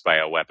for this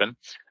bioweapon,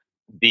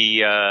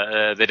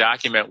 the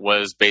document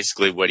was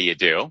basically, what do you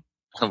do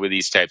with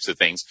these types of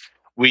things?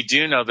 We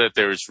do know that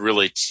there's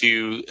really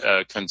two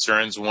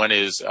concerns. One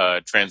is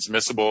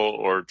transmissible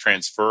or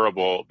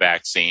transferable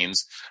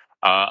vaccines,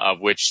 of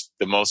which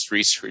the most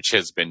research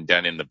has been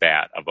done in the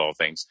bat, of all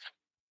things,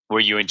 where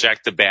you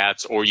inject the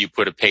bats or you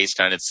put a paste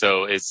on it.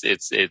 So it's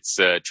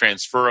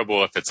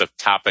transferable if it's a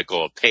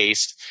topical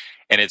paste,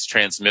 and it's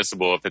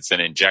transmissible if it's an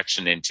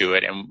injection into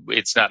it. And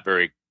it's not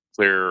very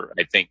clear,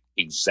 I think,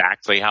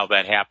 exactly how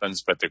that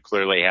happens, but there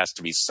clearly has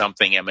to be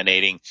something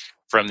emanating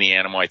from the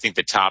animal. I think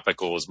the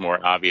topical is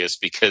more obvious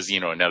because,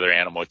 another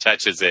animal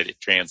touches it,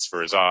 it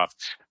transfers off.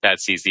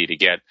 That's easy to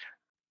get.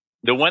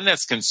 The one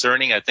that's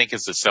concerning, I think,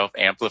 is the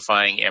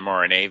self-amplifying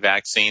mRNA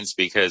vaccines,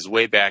 because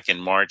way back in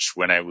March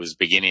when I was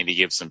beginning to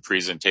give some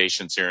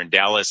presentations here in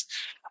Dallas,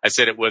 I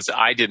said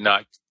I did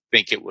not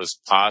think it was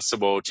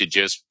possible to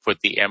just put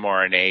the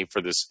mRNA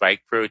for the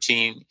spike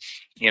protein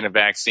in a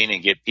vaccine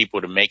and get people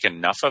to make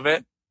enough of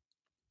it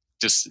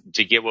just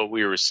to get what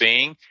we were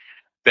seeing.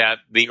 That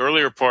the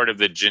earlier part of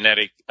the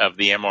genetic of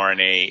the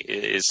mRNA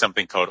is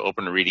something called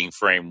open reading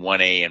frame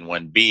 1A and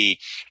 1B.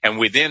 And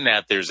within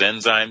that, there's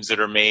enzymes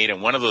that are made.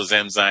 And one of those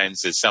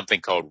enzymes is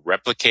something called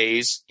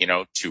replicase,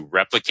 to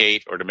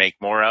replicate or to make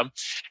more of.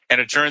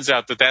 And it turns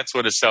out that that's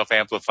what a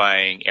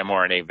self-amplifying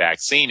mRNA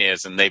vaccine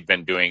is. And they've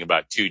been doing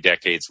about 2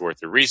 decades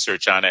worth of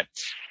research on it.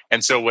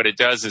 And so what it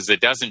does is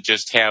it doesn't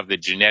just have the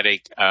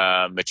genetic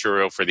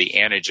material for the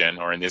antigen,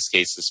 or in this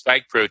case, the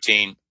spike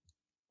protein,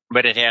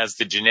 but it has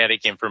the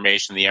genetic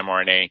information, the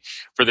mRNA,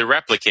 for the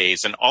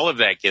replicase, and all of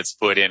that gets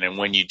put in. And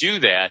when you do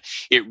that,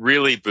 it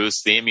really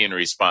boosts the immune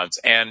response.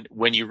 And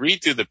when you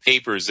read through the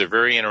papers, they're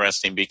very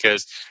interesting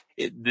because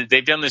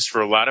they've done this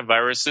for a lot of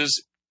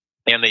viruses,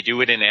 and they do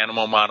it in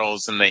animal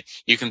models, and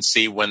you can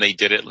see when they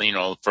did it,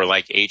 for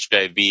like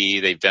HIV,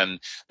 they've done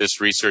this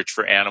research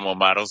for animal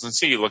models. And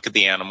so you look at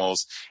the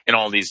animals in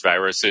all these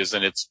viruses,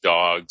 and it's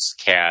dogs,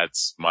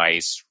 cats,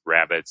 mice,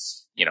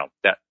 rabbits,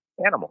 that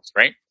animals,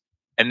 right?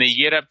 And then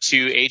you get up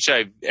to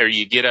HIV, or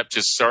you get up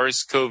to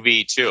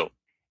SARS-CoV-2.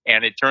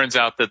 And it turns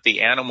out that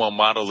the animal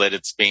model that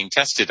it's being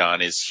tested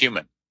on is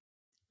human.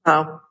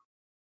 Oh.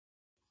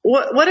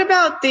 What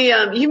about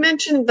you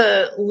mentioned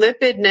the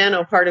lipid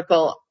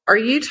nanoparticle. Are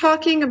you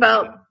talking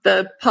about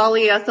the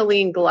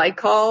polyethylene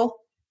glycol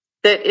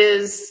that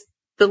is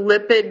the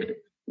lipid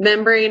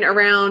membrane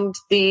around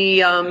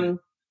the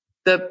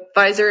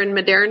Pfizer and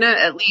Moderna?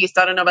 At least,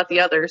 I don't know about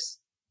the others.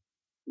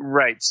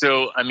 Right.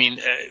 So,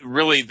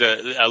 really,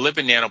 the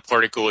lipid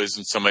nanoparticle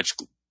isn't so much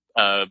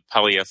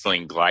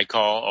polyethylene glycol,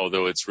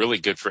 although it's really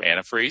good for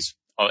antifreeze.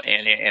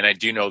 And I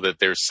do know that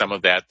there's some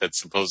of that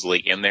that's supposedly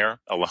in there,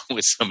 along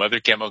with some other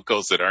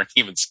chemicals that aren't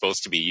even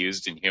supposed to be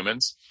used in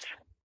humans.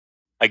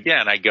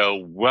 Again, I go,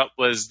 what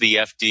was the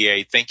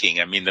FDA thinking?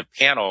 The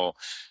panel.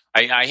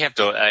 I have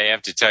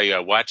to tell you, I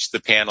watched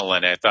the panel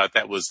and I thought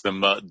that was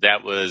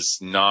that was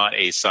not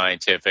a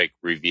scientific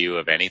review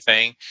of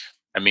anything.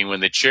 When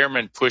the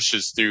chairman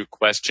pushes through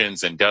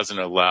questions and doesn't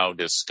allow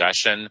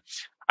discussion,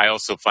 I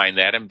also find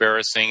that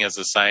embarrassing as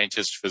a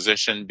scientist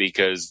physician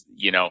because,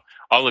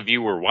 all of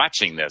you were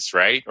watching this,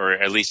 right? Or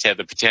at least had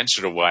the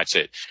potential to watch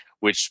it,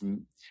 which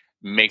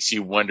makes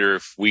you wonder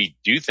if we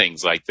do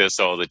things like this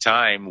all the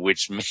time,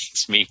 which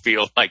makes me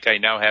feel like I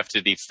now have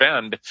to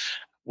defend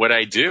what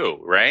I do,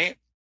 right?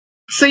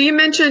 So you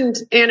mentioned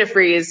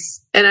antifreeze,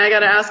 and I got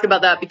to ask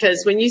about that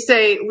because when you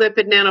say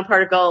lipid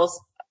nanoparticles,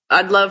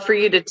 I'd love for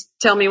you to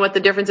tell me what the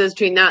difference is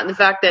between that and the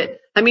fact that,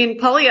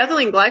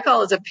 polyethylene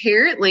glycol is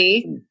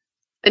apparently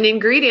an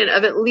ingredient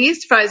of at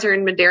least Pfizer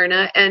and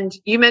Moderna. And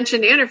you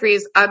mentioned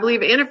antifreeze. I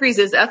believe antifreeze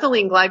is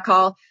ethylene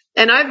glycol.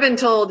 And I've been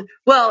told,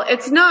 well,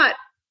 it's not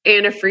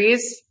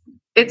antifreeze.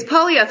 It's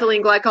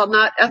polyethylene glycol,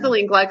 not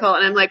ethylene glycol.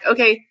 And I'm like,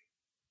 okay,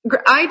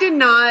 I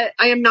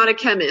am not a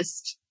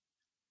chemist.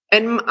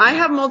 And I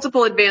have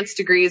multiple advanced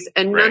degrees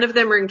and none of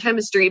them are in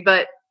chemistry,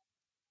 but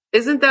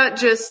isn't that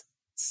just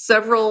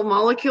several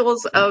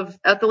molecules of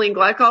ethylene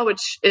glycol,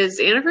 which is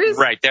antifreeze?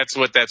 Right. That's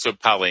what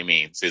poly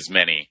means, is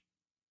many.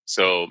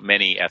 So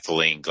many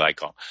ethylene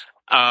glycol.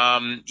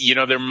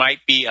 There might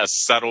be a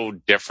subtle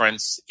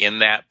difference in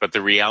that, but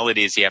the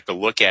reality is you have to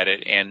look at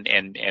it and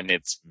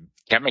it's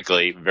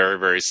chemically very,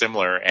 very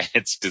similar, and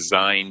it's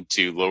designed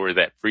to lower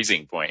that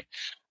freezing point.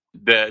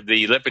 The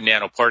lipid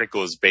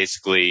nanoparticle is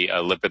basically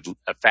a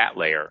fat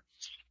layer.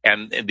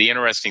 And the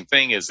interesting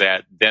thing is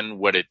that then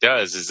what it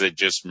does is it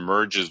just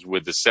merges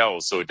with the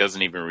cells, so it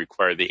doesn't even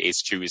require the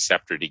ACE2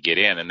 receptor to get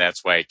in, and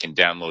that's why it can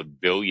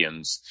download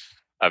billions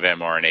of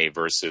mRNA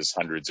versus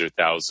hundreds or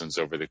thousands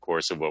over the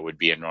course of what would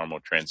be a normal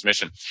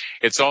transmission.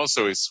 It's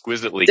also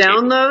exquisitely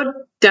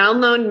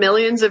download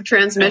millions of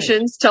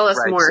transmissions. Tell us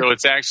more. So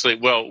it's actually,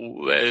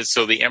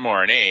 so the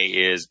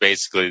mRNA is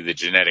basically the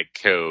genetic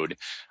code.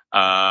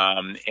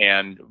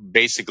 And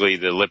basically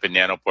the lipid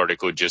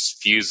nanoparticle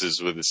just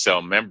fuses with the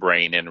cell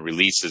membrane and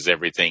releases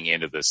everything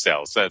into the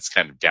cell. So that's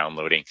kind of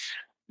downloading.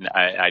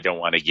 I don't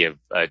want to give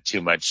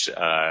too much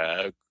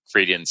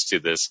credence to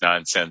this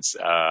nonsense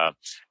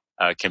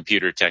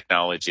computer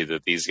technology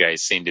that these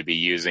guys seem to be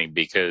using,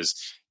 because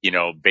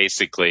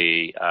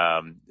basically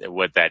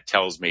what that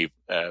tells me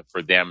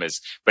for them is,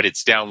 but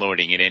it's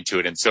downloading it into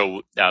it. And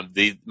so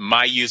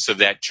my use of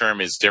that term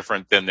is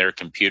different than their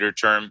computer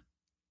term.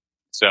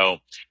 So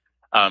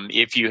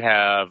if you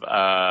have,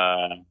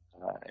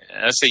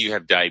 let's say you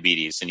have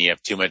diabetes and you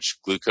have too much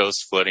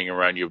glucose floating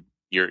around your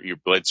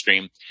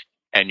bloodstream,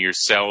 and your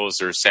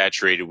cells are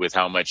saturated with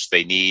how much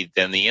they need,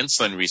 then the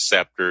insulin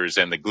receptors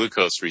and the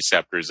glucose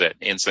receptors, that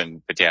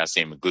insulin,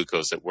 potassium, and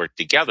glucose that work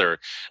together,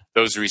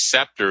 those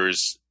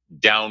receptors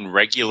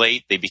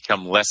downregulate. They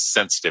become less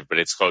sensitive, but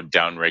it's called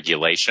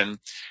downregulation.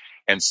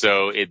 And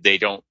so they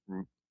don't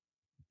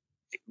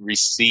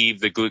receive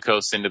the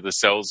glucose into the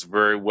cells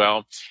very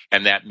well,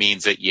 and that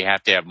means that you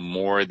have to have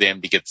more of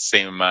them to get the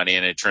same amount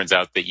in. It turns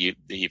out that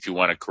if you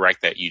want to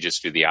correct that, you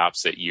just do the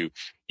opposite. You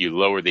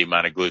lower the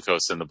amount of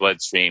glucose in the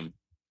bloodstream,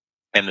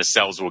 and the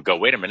cells will go,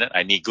 wait a minute,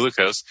 I need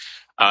glucose,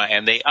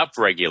 and they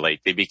upregulate.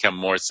 They become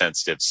more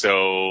sensitive.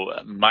 So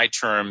my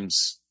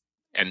terms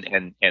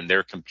and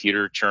their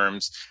computer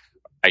terms,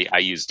 I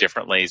use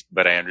differently,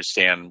 but I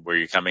understand where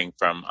you're coming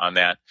from on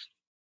that.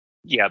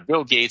 Yeah,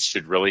 Bill Gates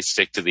should really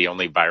stick to the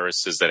only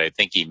viruses that I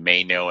think he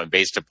may know, and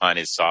based upon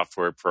his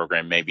software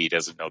program, maybe he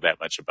doesn't know that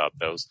much about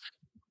those.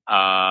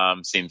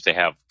 Seems to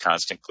have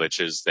constant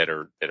glitches that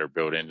are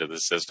built into the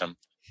system.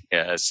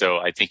 So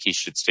I think he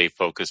should stay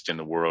focused in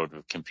the world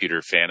of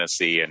computer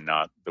fantasy and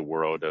not the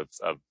world of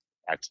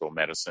actual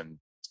medicine.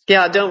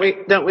 Yeah, don't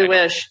we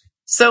wish?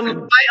 So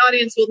my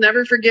audience will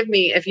never forgive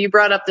me if you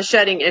brought up the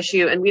shedding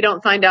issue and we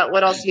don't find out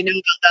what else you know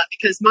about that,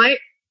 because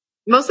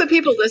most of the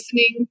people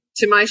listening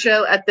to my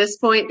show at this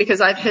point,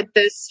 because I've hit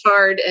this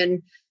hard,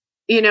 and,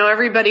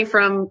 everybody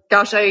from,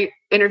 I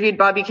interviewed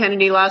Bobby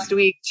Kennedy last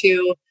week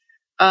to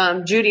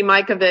Judy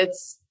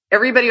Mikovits,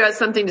 everybody who has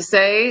something to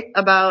say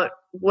about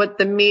what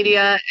the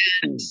media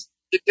and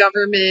the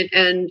government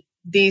and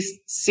these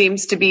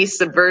seems to be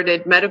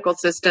subverted medical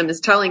system is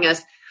telling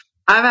us.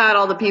 I've had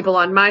all the people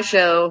on my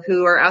show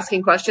who are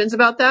asking questions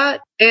about that,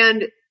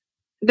 and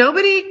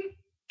nobody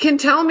can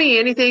tell me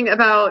anything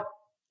about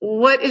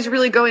what is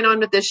really going on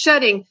with this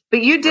shedding.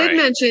 But you did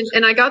mention,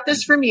 and I got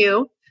this from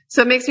you,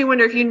 so it makes me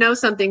wonder if you know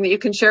something that you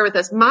can share with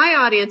us. My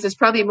audience is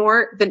probably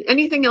more than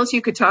anything else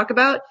you could talk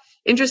about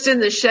interested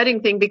in the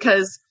shedding thing,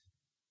 because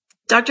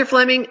Dr.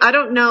 Fleming, I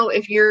don't know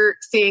if you're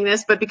seeing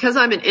this, but because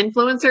I'm an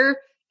influencer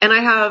and I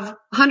have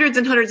hundreds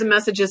and hundreds of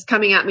messages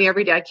coming at me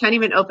every day, I can't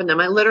even open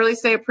them. I literally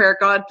say a prayer,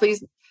 God,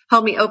 please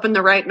help me open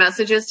the right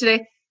messages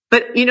today.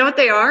 But you know what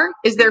they are?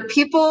 Is they're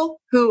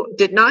people who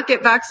did not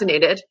get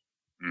vaccinated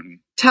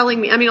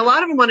telling me, a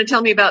lot of them want to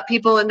tell me about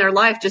people in their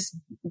life just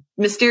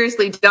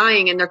mysteriously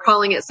dying, and they're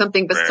calling it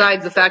something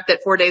besides the fact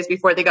that 4 days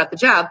before they got the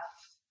jab.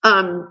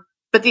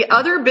 But the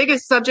other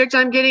biggest subject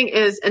I'm getting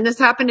is, and this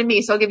happened to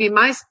me, so I'll give you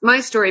my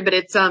story, but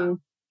it's,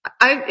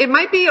 it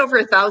might be over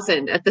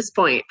 1,000 at this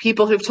point,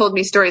 people who've told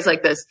me stories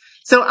like this.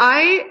 So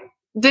I'm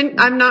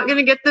not going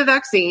to get the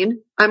vaccine.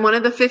 I'm one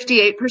of the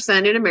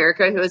 58% in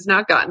America who has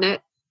not gotten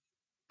it.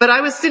 But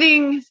I was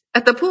sitting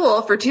at the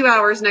pool for 2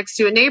 hours next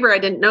to a neighbor I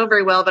didn't know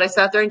very well, but I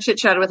sat there and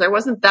chit-chatted with her. I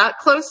wasn't that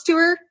close to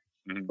her.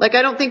 Like,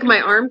 I don't think my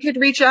arm could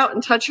reach out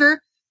and touch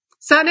her.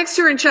 Sat next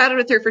to her and chatted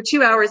with her for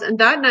 2 hours. And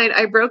that night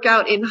I broke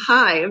out in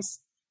hives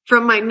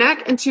from my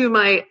neck and to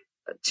my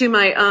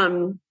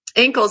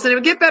ankles. And it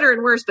would get better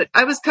and worse, but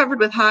I was covered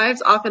with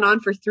hives off and on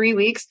for 3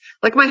 weeks.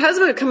 Like, my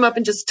husband would come up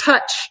and just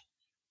touch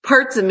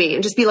parts of me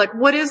and just be like,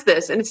 what is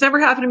this? And it's never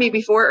happened to me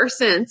before or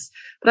since,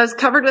 but I was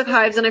covered with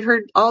hives, and I've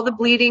heard all the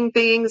bleeding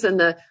things, and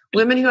the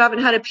women who haven't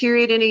had a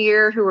period in a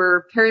year, who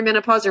are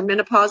perimenopause or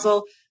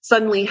menopausal,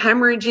 suddenly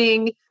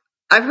hemorrhaging.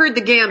 I've heard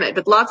the gamut,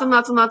 but lots and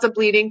lots and lots of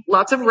bleeding,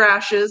 lots of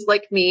rashes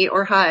like me,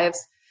 or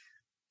hives.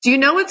 Do you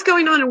know what's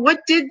going on? And what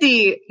did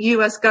the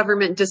U.S.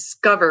 government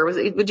discover?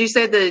 Would you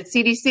say the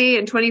CDC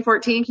in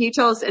 2014? Can you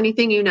tell us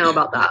anything you know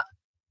about that?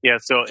 Yeah,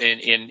 so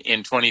in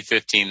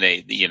 2015,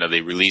 they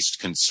released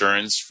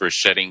concerns for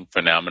shedding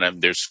phenomenon.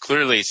 There's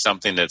clearly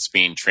something that's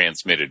being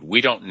transmitted. We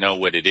don't know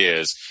what it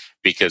is,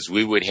 because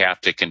we would have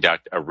to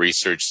conduct a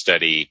research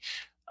study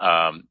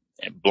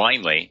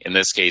blindly in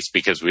this case,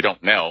 because we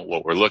don't know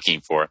what we're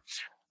looking for,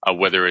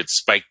 whether it's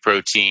spike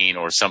protein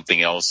or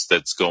something else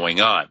that's going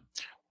on.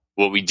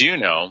 What we do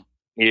know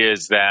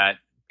is that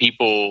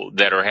people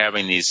that are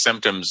having these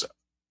symptoms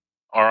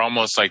are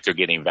almost like they're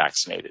getting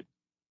vaccinated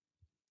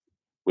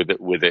with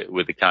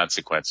the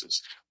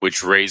consequences,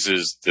 which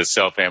raises the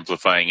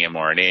self-amplifying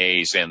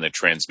mRNAs and the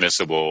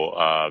transmissible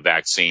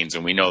vaccines.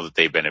 And we know that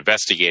they've been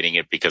investigating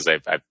it, because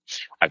I've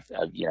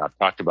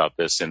talked about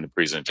this in the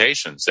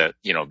presentations, that,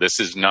 this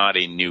is not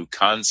a new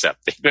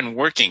concept. They've been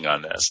working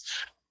on this.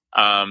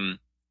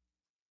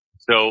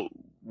 So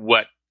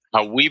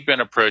how we've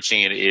been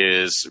approaching it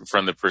is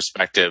from the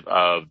perspective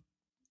of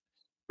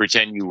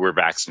pretend you were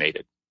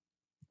vaccinated.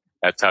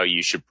 That's how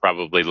you should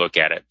probably look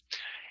at it.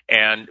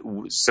 And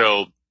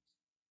so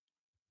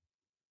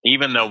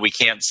even though we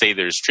can't say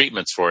there's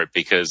treatments for it,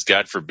 because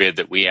God forbid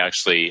that we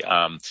actually,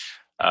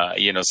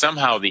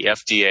 somehow the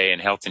FDA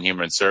and Health and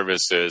Human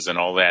Services and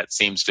all that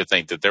seems to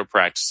think that they're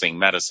practicing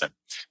medicine.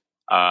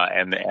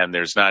 And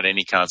there's not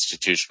any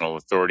constitutional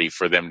authority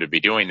for them to be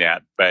doing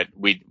that. But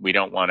we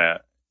don't want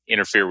to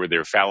interfere with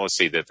their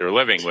fallacy that they're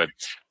living with.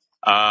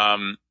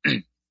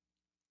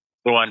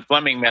 So on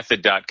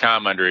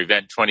FlemingMethod.com under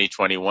Event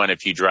 2021,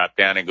 if you drop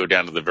down and go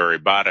down to the very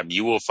bottom,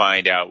 you will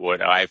find out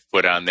what I've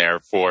put on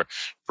there for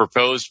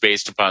proposed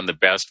based upon the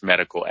best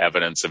medical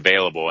evidence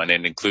available. And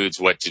it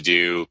includes what to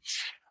do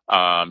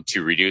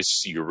to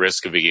reduce your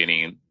risk of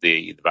getting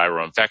the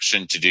viral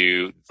infection, to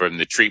do from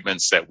the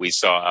treatments that we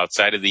saw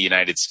outside of the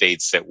United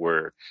States that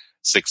were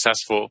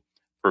successful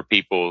for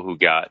people who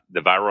got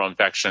the viral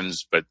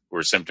infections but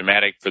were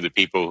symptomatic, for the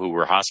people who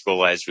were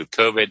hospitalized with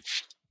COVID,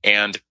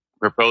 and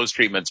proposed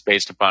treatments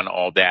based upon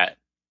all that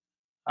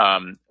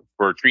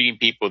for treating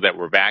people that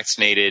were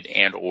vaccinated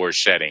and or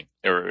shedding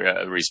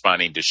or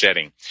responding to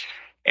shedding.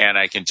 And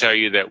I can tell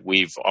you that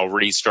we've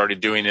already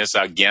started doing this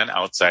again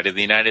outside of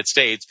the United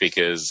States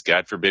because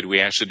God forbid we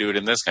actually do it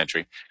in this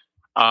country.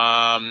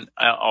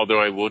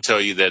 Although I will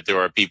tell you that there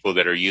are people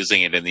that are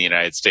using it in the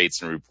United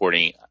States and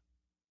reporting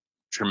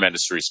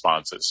tremendous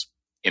responses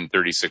in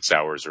 36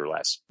 hours or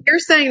less. You're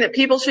saying that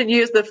people should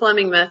use the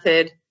Fleming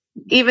method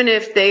even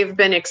if they've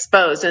been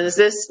exposed. And is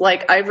this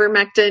like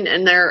ivermectin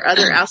and there are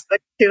other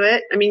aspects to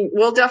it? I mean,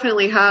 we'll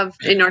definitely have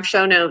in our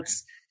show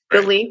notes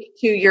the link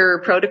to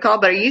your protocol,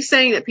 but are you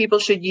saying that people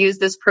should use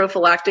this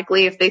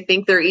prophylactically if they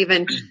think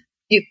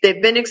if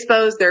they've been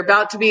exposed, they're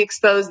about to be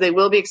exposed, they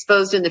will be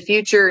exposed in the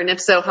future? And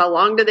if so, how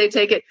long do they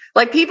take it?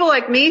 Like people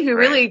like me who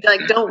really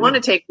don't want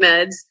to take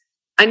meds.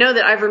 I know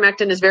that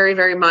ivermectin is very,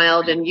 very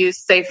mild and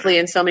used safely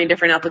in so many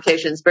different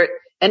applications,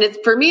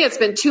 for me, it's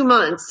been 2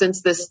 months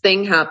since this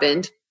thing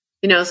happened.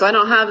 So I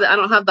don't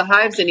have the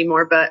hives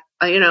anymore, but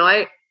I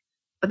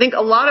think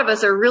a lot of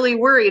us are really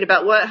worried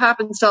about what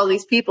happens to all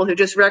these people who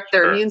just wrecked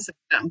their immune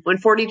system, when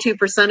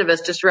 42% of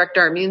us just wrecked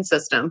our immune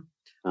system.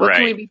 What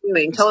can we be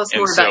doing? Tell us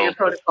more about your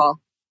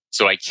protocol.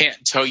 So I can't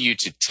tell you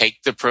to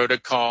take the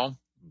protocol,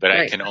 but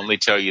I can only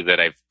tell you that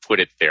I've put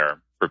it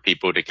there for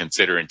people to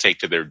consider and take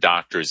to their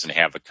doctors and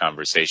have a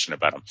conversation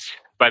about them.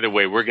 By the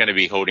way, we're going to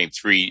be holding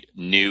 3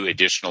 new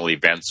additional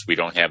events. We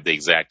don't have the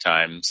exact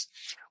times.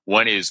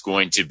 One is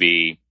going to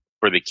be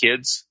for the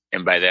kids,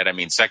 and by that I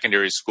mean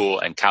secondary school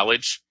and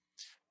college,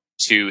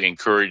 to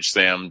encourage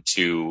them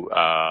to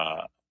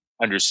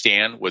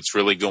understand what's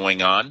really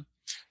going on,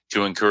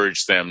 to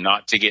encourage them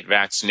not to get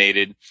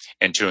vaccinated,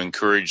 and to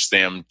encourage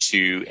they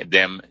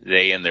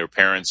and their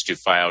parents to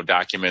file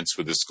documents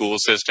with the school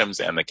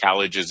systems and the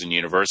colleges and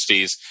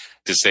universities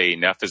to say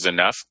enough is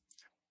enough.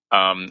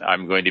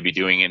 I'm going to be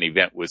doing an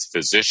event with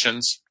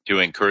physicians to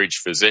encourage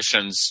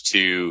physicians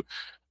to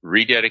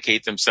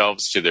rededicate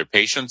themselves to their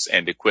patients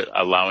and to quit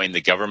allowing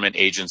the government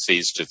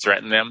agencies to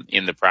threaten them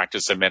in the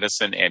practice of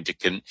medicine and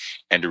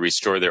to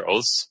restore their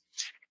oaths.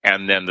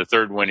 And then the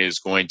third one is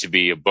going to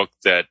be a book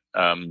that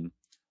I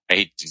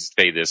hate to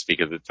say this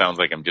because it sounds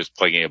like I'm just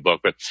plugging a book,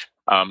 but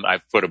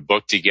I've put a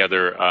book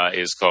together.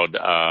 Is called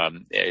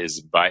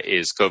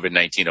is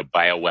COVID-19 a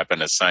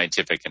bioweapon? A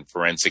scientific and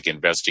forensic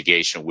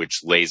investigation, which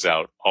lays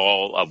out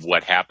all of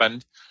what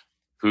happened,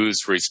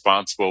 who's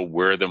responsible,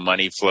 where the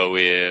money flow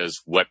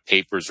is, what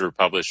papers were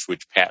published,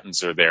 which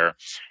patents are there.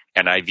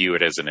 And I view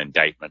it as an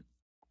indictment.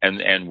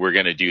 And we're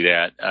going to do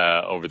that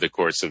over the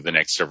course of the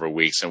next several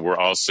weeks. And we're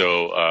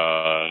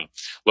also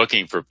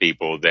looking for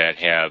people that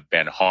have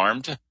been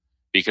harmed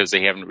because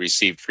they haven't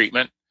received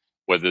treatment,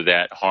 whether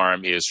that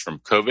harm is from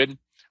COVID,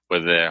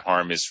 whether that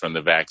harm is from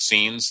the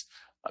vaccines,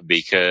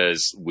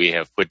 because we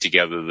have put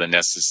together the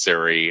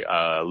necessary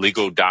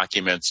legal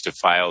documents to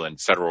file in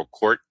federal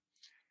court.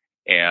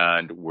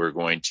 And we're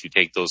going to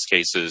take those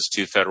cases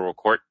to federal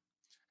court.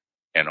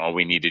 And all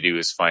we need to do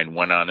is find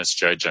one honest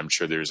judge. I'm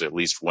sure there's at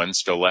least one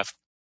still left.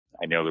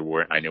 I know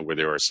where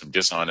there are some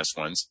dishonest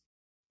ones.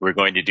 We're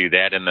going to do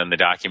that. And then the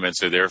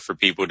documents are there for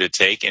people to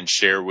take and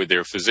share with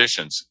their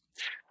physicians.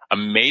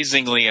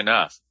 Amazingly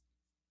enough,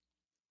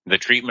 the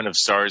treatment of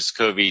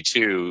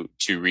SARS-CoV-2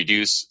 to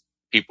reduce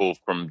people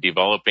from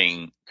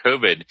developing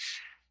COVID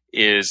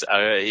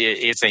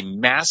it's a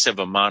massive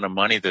amount of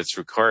money that's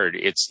required.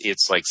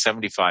 It's like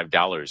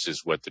 $75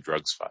 is what the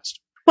drugs cost.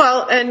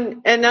 Well,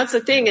 and that's the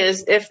thing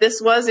is, if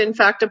this was in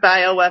fact a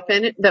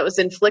bioweapon that was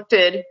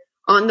inflicted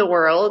on the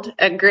world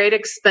at great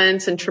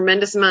expense and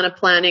tremendous amount of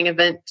planning,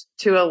 Event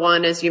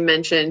 201, as you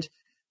mentioned,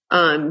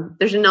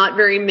 there's not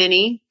very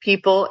many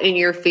people in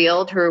your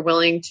field who are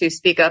willing to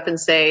speak up and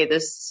say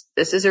this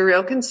is a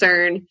real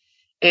concern.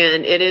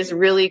 And it is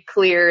really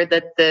clear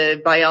that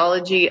the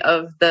biology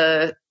of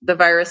the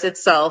virus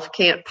itself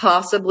can't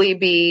possibly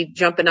be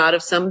jumping out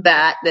of some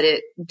bat that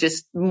it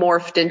just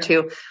morphed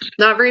into.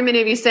 Not very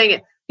many of you saying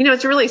it.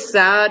 It's really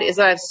sad is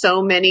I have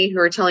so many who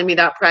are telling me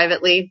that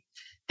privately.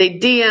 They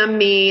DM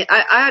me.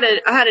 I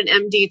had an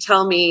MD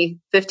tell me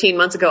 15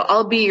 months ago,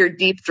 I'll be your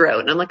deep throat.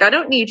 And I'm like, I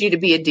don't need you to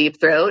be a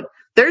deep throat.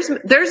 There's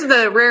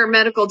the rare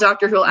medical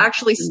doctor who will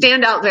actually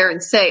stand out there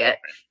and say it.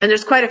 And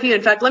there's quite a few.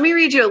 In fact, let me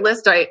read you a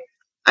list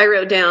I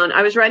wrote down.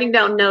 I was writing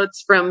down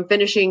notes from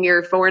finishing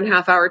your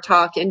 4.5-hour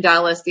talk in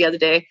Dallas the other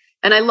day.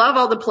 And I love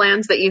all the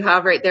plans that you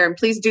have right there. And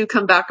please do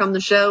come back on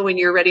the show when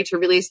you're ready to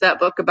release that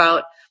book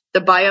about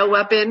the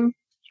bioweapon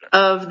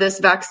of this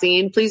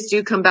vaccine. Please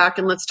do come back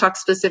and let's talk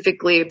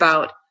specifically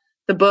about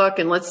the book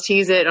and let's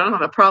tease it. I don't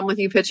have a problem with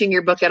you pitching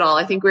your book at all.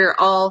 I think we're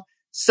all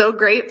so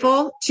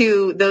grateful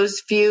to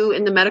those few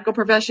in the medical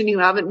profession who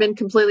haven't been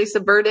completely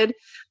subverted.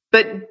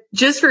 But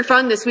just for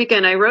fun this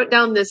weekend, I wrote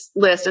down this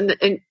list, and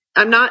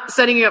I'm not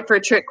setting you up for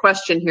a trick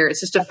question here.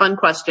 It's just a fun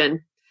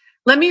question.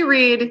 Let me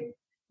read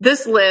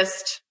this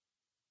list.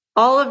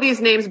 All of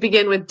these names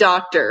begin with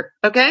doctor.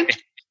 Okay.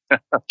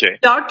 Okay.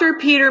 Dr.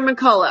 Peter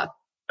McCullough.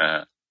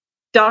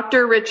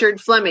 Dr.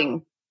 Richard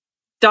Fleming.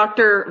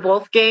 Dr.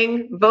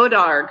 Wolfgang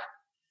Vodarg.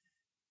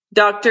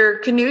 Dr.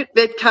 Knut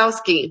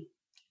Witkowski.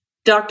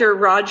 Dr.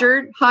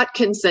 Roger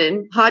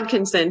Hodkinson.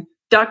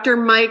 Dr.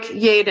 Mike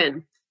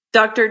Yaden.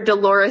 Dr.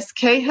 Dolores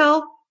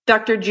Cahill.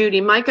 Dr. Judy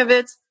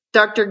Mikovits.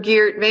 Dr.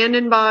 Geert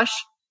Vandenbosch.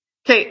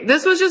 Okay,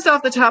 this was just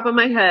off the top of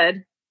my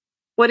head.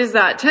 What is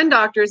that? 10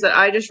 doctors that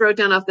I just wrote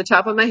down off the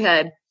top of my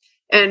head.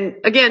 And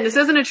again, this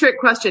isn't a trick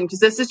question because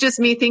this is just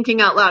me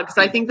thinking out loud because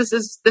I think this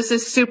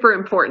is super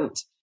important.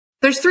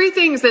 There's 3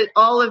 things that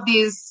all of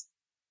these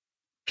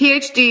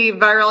PhD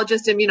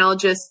virologists,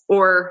 immunologists,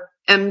 or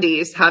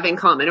MDs have in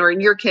common, or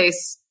in your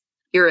case,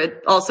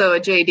 you're also a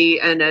JD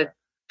and a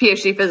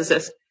PhD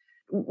physicist.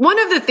 One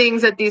of the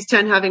things that these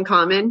 10 have in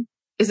common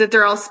is that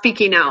they're all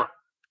speaking out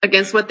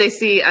against what they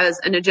see as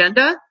an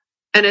agenda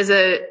and as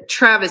a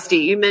travesty.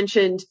 You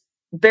mentioned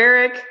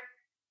Barrick,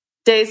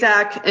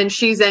 Daszak, and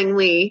Shizheng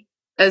Li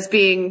as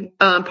being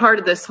part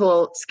of this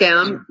whole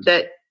scam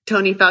that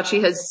Tony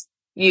Fauci has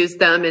used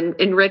them and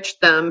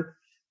enriched them.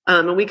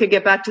 And we could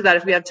get back to that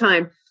if we have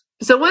time.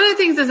 So one of the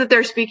things is that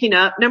they're speaking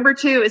up. Number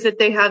 2 is that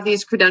they have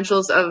these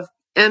credentials of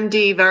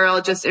MD,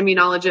 virologist,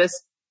 immunologist.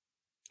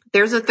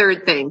 There's a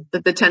third thing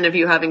that the 10 of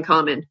you have in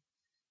common.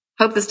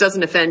 Hope this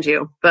doesn't offend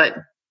you, but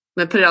I'm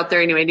going to put it out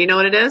there anyway. Do you know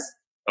what it is?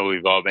 Oh,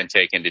 we've all been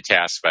taken to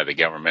task by the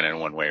government in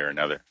one way or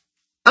another.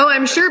 Oh,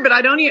 I'm sure, but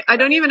I don't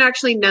even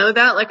actually know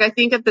that. Like, I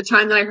think at the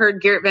time that I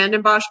heard Geert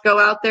Vandenbosch go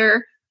out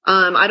there,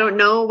 I don't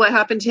know what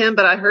happened to him,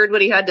 but I heard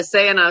what he had to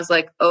say and I was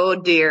like, oh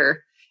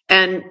dear.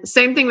 And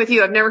same thing with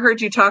you. I've never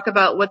heard you talk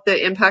about what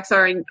the impacts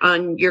are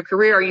on your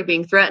career. Are you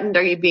being threatened?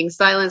 Are you being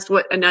silenced?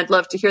 And I'd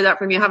love to hear that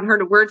from you. I haven't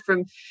heard a word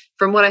from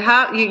what I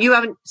have. You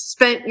haven't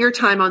spent your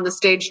time on the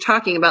stage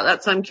talking about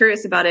that. So I'm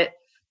curious about it.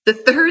 The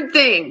third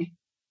thing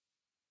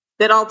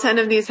that all 10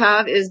 of these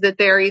have is that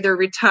they are either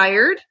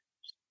retired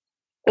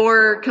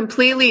or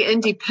completely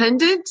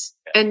independent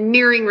and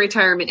nearing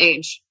retirement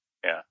age.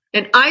 Yeah.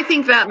 And I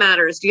think that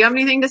matters. Do you have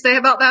anything to say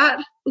about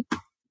that?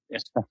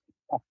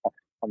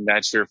 I'm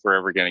not sure if we're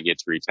ever going to get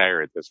to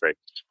retire at this rate.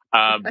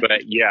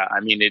 But yeah, I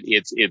mean,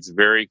 it's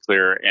very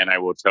clear. And I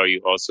will tell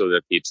you also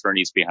that the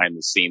attorneys behind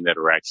the scene that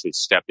are actually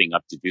stepping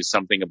up to do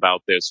something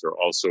about this are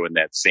also in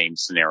that same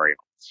scenario.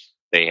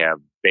 They have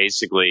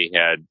basically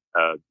had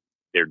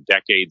their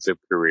decades of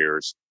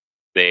careers.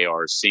 They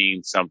are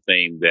seeing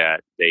something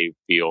that they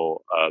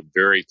feel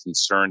very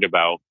concerned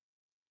about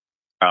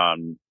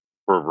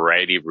for a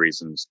variety of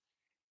reasons.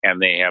 And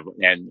they have,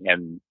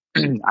 and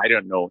I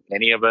don't know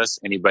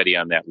anybody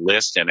on that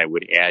list, and I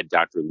would add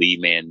Dr. Li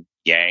Man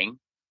Yang,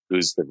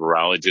 who's the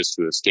virologist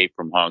who escaped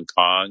from Hong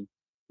Kong,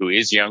 who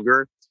is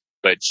younger,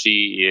 but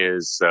she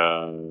is,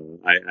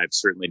 I've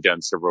certainly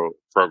done several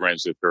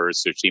programs with her,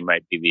 so she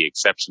might be the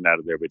exception out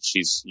of there, but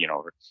she's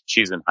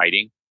in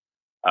hiding,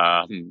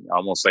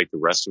 almost like the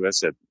rest of us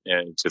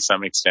to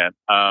some extent.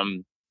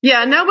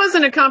 Yeah, and that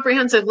wasn't a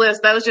comprehensive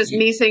list. That was just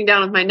me sitting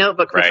down with my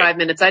notebook for 5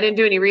 minutes. I didn't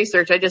do any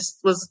research.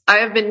 I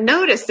have been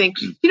noticing,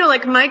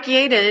 like Mike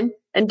Yaden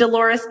and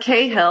Dolores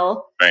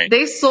Cahill,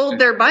 they sold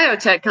their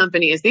biotech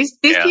companies. These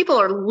people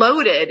are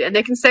loaded and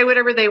they can say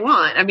whatever they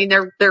want. I mean,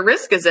 their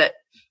risk is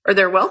or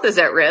their wealth is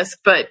at risk,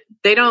 but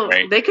they don't,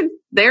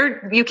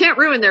 you can't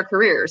ruin their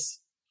careers.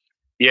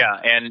 Yeah.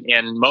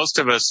 And most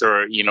of us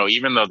are,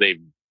 even though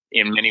they've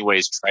in many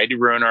ways tried to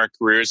ruin our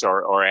careers,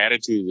 our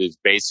attitude is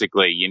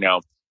basically,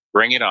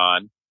 bring it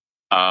on.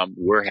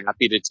 We're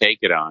happy to take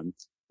it on.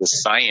 The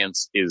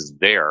science is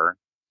there,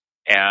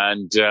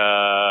 and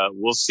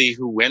we'll see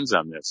who wins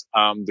on this.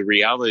 The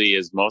reality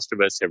is most of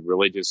us have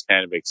really just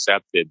kind of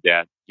accepted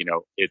that,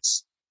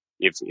 it's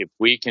if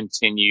we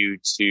continue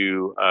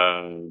to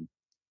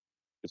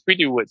if we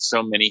do what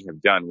so many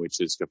have done, which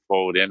is to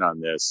fold in on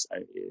this,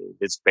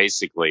 it's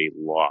basically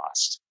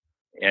lost.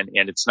 And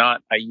it's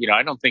not,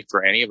 I don't think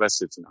for any of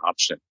us it's an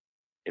option.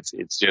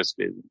 It's just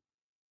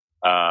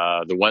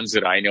the ones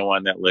that I know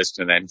on that list,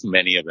 and then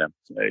many of them,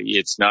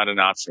 it's not an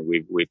option.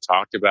 We've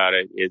talked about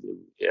it.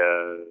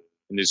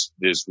 And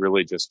there's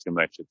really just too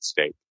much at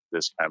stake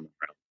this time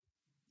around.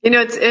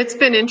 It's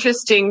been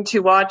interesting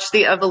to watch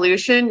the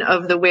evolution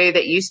of the way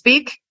that you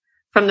speak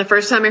from the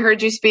first time I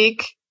heard you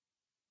speak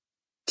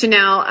to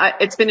now.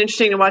 It's been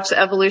interesting to watch the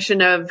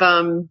evolution of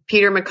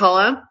Peter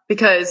McCullough,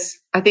 because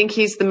I think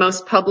he's the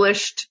most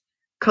published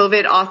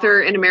COVID author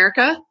in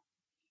America.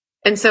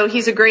 And so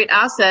he's a great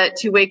asset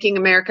to waking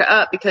America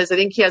up, because I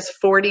think he has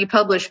 40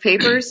 published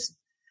papers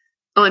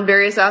on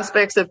various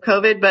aspects of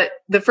COVID. But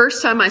the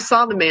first time I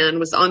saw the man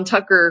was on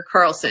Tucker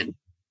Carlson.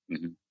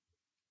 Mm-hmm.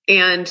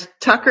 And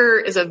Tucker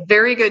is a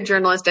very good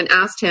journalist and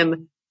asked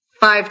him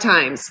 5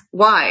 times,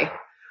 why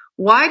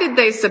did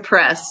they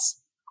suppress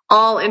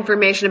all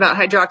information about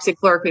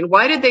hydroxychloroquine?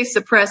 Why did they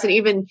suppress and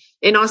even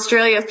in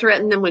Australia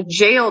threaten them with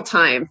jail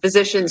time,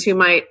 physicians who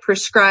might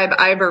prescribe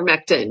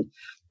ivermectin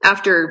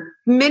after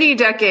many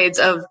decades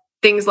of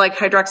things like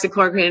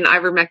hydroxychloroquine and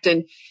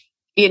ivermectin,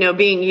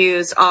 being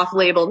used off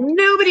label?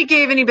 Nobody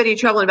gave anybody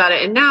trouble about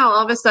it. And now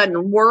all of a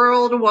sudden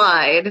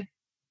worldwide,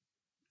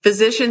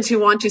 physicians who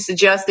want to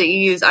suggest that you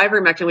use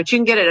ivermectin, which you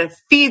can get at a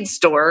feed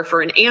store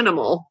for an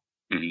animal,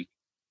 Mm-hmm.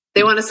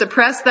 They want to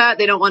suppress that.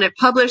 They don't want it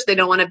published. They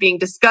don't want it being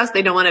discussed.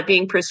 They don't want it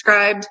being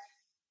prescribed.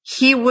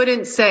 He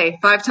wouldn't say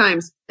 5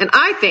 times. And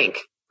I think,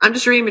 I'm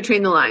just reading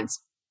between the lines,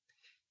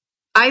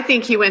 I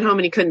think he went home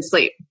and he couldn't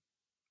sleep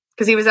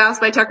because he was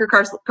asked by Tucker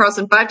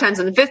Carlson 5 times.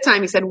 And the 5th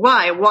time he said,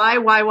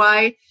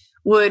 why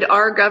would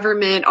our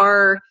government,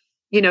 our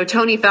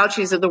Tony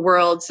Fauci's of the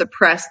world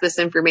suppress this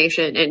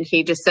information? And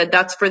he just said,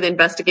 that's for the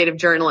investigative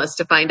journalists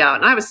to find out.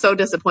 And I was so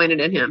disappointed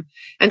in him.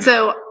 And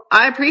so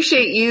I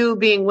appreciate you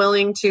being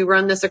willing to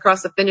run this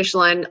across the finish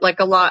line like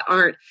a lot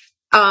aren't.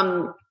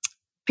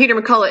 Peter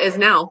McCullough is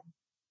now.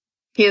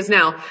 He is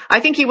now. I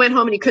think he went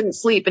home and he couldn't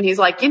sleep. And he's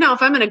like,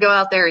 if I'm going to go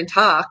out there and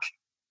talk,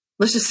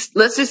 let's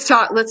just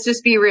talk. Let's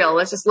just be real.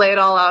 Let's just lay it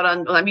all out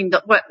on,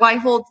 why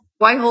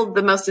hold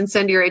the most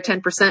incendiary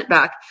 10%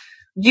 back?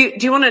 Do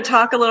you want to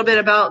talk a little bit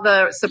about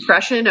the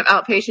suppression of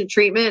outpatient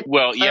treatment?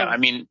 Well, yeah.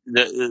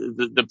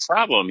 The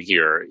problem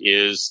here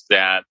is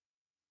that,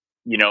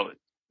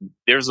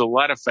 there's a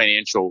lot of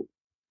financial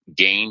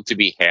gain to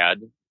be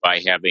had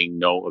by having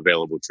no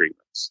available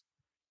treatments.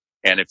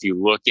 And if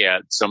you look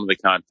at some of the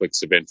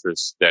conflicts of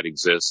interest that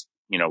exist,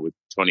 with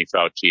Tony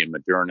Fauci and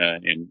Moderna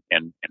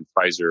and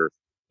Pfizer,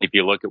 if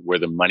you look at where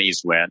the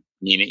monies went,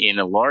 in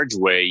a large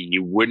way,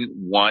 you wouldn't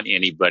want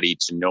anybody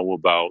to know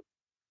about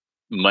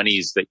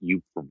monies that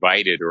you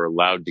provided or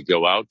allowed to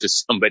go out to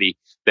somebody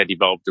that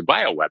developed a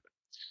bioweapon.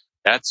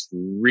 That's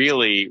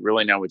really,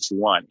 really not what you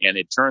want. And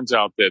it turns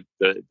out that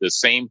the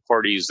same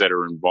parties that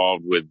are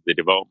involved with the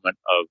development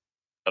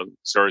of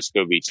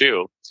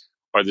SARS-CoV-2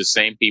 are the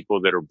same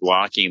people that are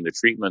blocking the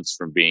treatments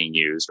from being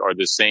used, are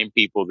the same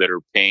people that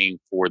are paying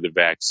for the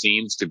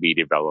vaccines to be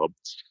developed,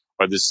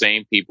 are the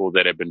same people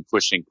that have been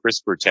pushing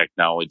CRISPR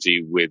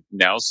technology with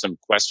now some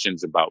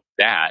questions about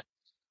that,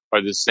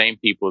 are the same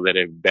people that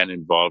have been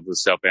involved with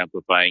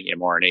self-amplifying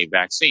mRNA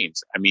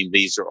vaccines.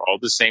 These are all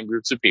the same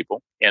groups of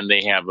people, and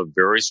they have a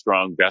very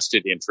strong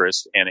vested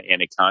interest and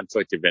a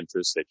conflict of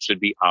interest that should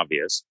be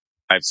obvious.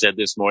 I've said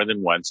this more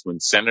than once.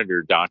 When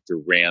Senator Dr.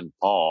 Rand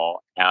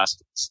Paul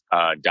asked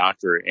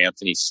Dr.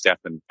 Anthony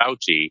Stephan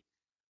Fauci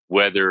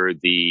whether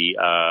the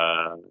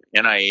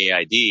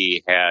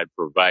NIAID had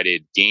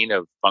provided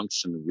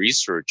gain-of-function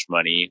research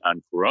money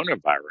on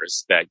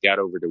coronavirus that got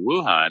over to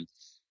Wuhan,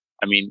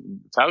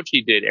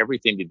 Fauci did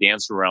everything to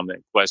dance around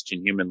that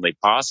question humanly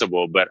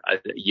possible. But,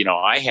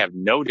 I have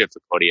no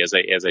difficulty, as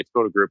I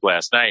told a group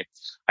last night,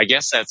 I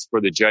guess that's for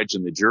the judge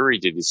and the jury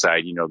to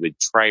decide, the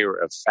trier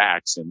of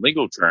facts in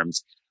legal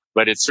terms.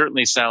 But it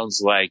certainly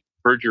sounds like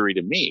perjury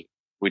to me,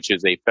 which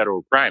is a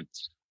federal crime.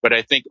 But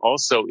I think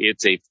also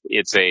it's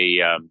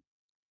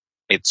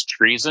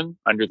treason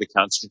under the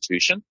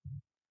Constitution.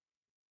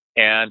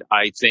 And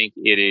I think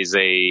it is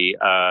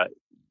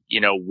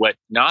what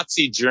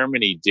Nazi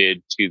Germany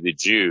did to the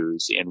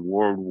Jews in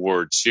World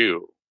War II.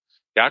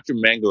 Dr.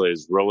 Mengele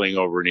is rolling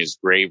over in his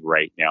grave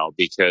right now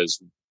because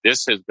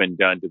this has been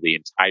done to the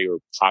entire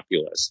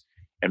populace.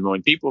 And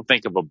when people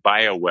think of a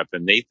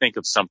bioweapon, they think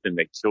of something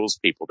that kills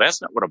people.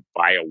 That's not what a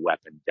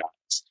bioweapon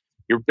does.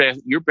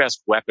 Your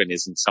best weapon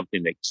isn't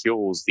something that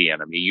kills the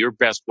enemy. Your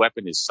best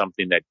weapon is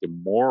something that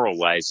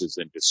demoralizes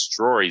and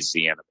destroys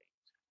the enemy.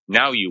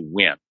 Now you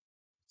win.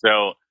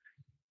 So,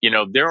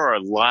 there are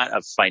a lot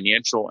of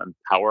financial and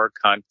power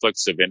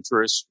conflicts of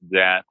interest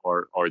that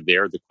are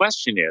there. The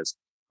question is,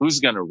 who's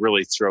going to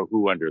really throw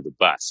who under the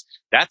bus?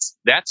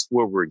 That's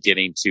where we're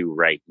getting to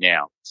right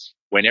now.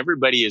 When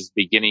everybody is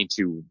beginning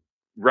to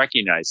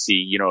recognize,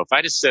 if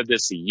I'd have said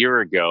this a year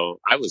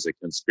ago, I was a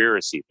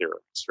conspiracy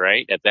theorist,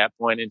 right? At that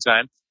point in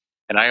time.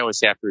 And I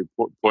always have to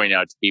point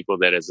out to people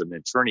that as an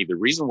attorney, the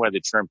reason why the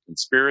term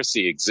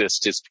conspiracy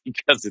exists is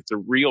because it's a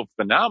real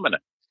phenomenon.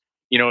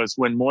 It's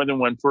when more than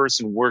one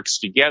person works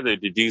together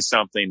to do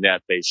something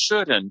that they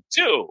shouldn't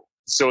do.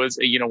 So it's,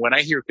 when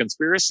I hear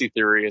conspiracy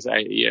theories,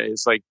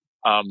 it's like,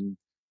 and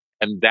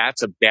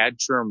that's a bad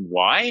term.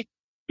 Why?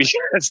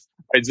 Because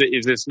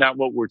is this not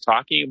what we're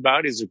talking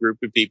about? Is a group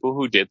of people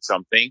who did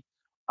something,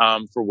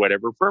 for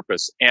whatever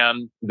purpose.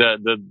 And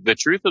the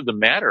truth of the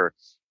matter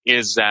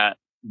is that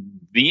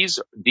these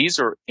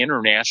are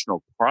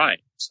international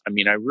crimes.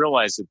 I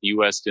realize that the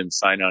U.S. didn't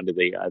sign on to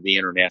the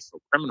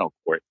International Criminal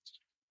Court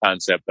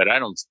concept, but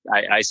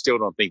I still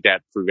don't think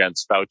that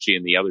prevents Fauci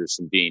and the others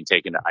from being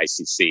taken to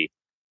ICC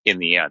in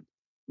the end.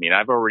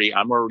 I'm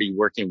already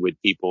working with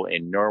people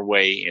in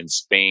Norway, in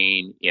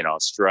Spain, in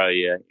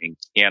Australia, in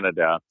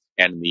Canada,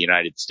 and in the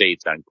United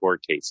States on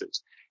court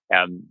cases.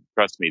 And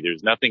trust me,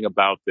 there's nothing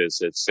about this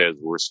that says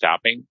we're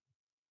stopping.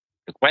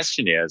 The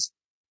question is,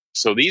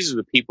 so these are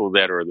the people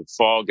that are the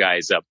fall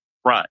guys up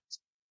front.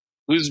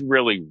 who's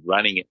really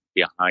running it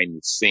behind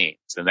the scenes?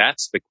 And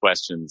that's the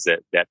questions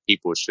that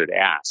people should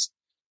ask.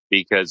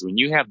 Because when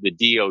you have the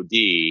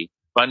DOD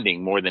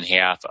funding more than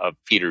half of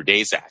Peter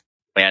Daszak,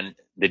 and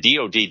the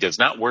DOD does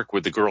not work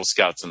with the Girl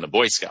Scouts and the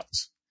Boy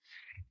Scouts.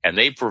 And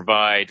they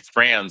provide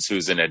Franz,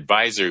 who's an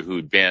advisor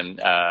who'd been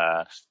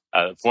a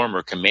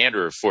former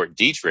commander of Fort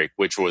Detrick,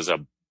 which was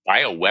a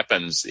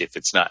bioweapons, if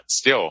it's not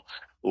still,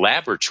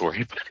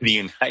 laboratory by the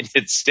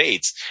United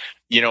States.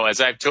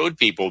 As I've told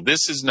people,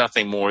 this is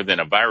nothing more than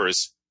a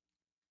virus,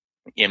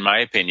 in my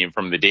opinion,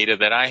 from the data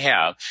that I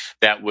have,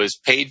 that was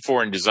paid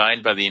for and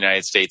designed by the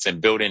United States and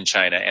built in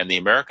China. And the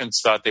Americans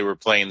thought they were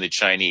playing the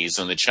Chinese,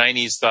 and the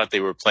Chinese thought they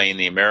were playing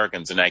the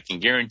Americans. And I can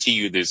guarantee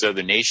you there's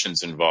other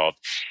nations involved.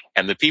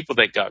 And the people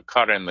that got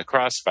caught in the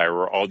crossfire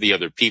were all the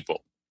other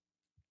people.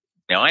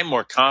 Now, I'm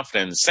more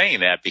confident in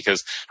saying that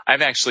because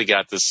I've actually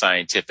got the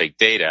scientific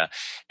data,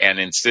 and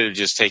instead of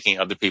just taking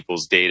other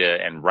people's data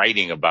and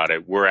writing about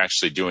it, we're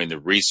actually doing the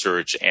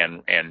research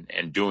and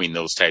doing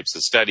those types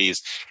of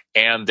studies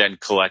and then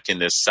collecting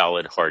this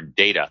solid, hard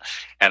data.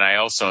 And I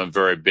also am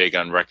very big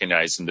on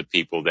recognizing the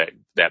people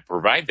that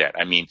provide that.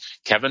 I mean,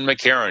 Kevin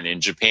McCarran in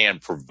Japan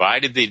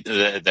provided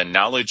the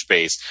knowledge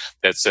base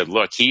that said,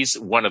 look, he's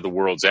one of the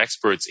world's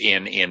experts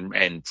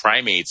in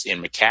primates,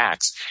 in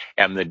macaques,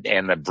 and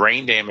the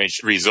brain damage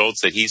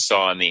results that he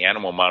saw in the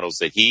animal models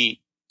that he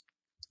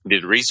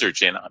did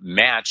research in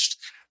matched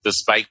the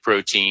spike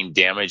protein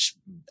damage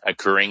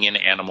occurring in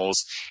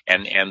animals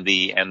and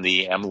the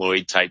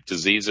amyloid type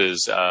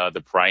diseases,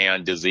 the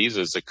prion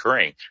diseases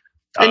occurring.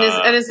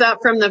 And is that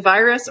from the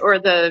virus or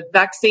the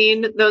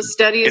vaccine, those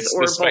studies? It's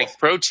or the spike both?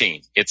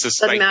 protein. It's a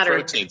spike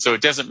protein. So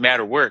it doesn't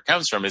matter where it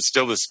comes from. It's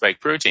still the spike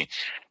protein.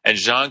 And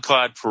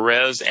Jean-Claude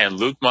Perez and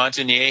Luc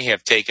Montagnier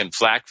have taken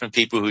flack from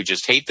people who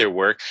just hate their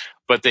work,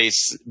 but they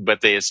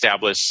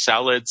establish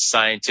solid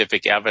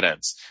scientific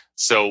evidence.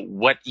 So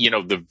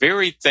the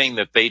very thing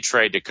that they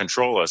tried to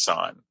control us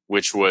on,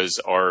 which was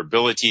our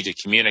ability to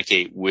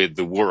communicate with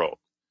the world,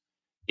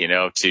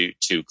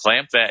 to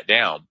clamp that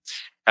down,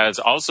 has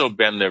also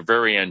been their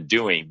very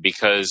undoing,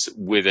 because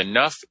with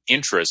enough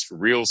interest,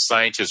 real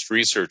scientists,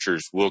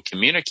 researchers will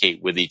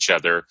communicate with each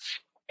other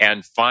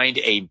and find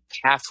a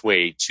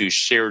pathway to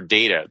share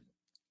data.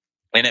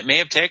 And it may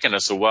have taken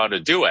us a while to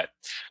do it,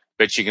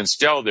 but you can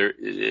still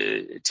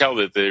tell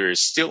that there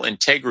is still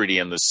integrity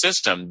in the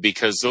system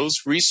because those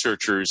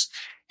researchers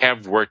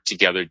have worked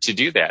together to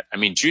do that. I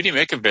mean, Judy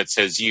Mikovits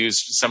has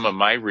used some of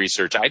my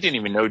research. I didn't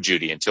even know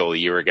Judy until a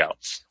year ago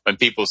when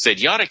people said,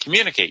 you ought to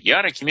communicate.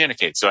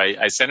 So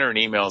I sent her an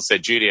email and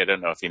said, Judy, I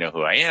don't know if you know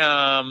who I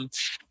am.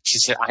 She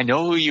said, I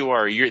know who you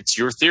are. It's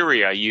your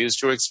theory I use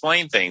to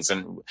explain things.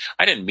 And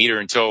I didn't meet her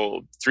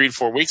until 3 to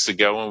 4 weeks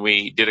ago when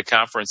we did a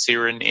conference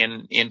here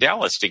in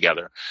Dallas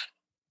together.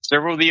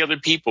 Several of the other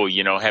people,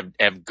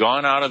 have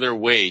gone out of their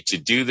way to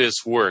do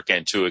this work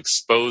and to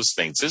expose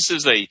things.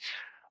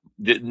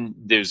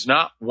 There's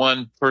not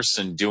one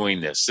person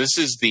doing this. This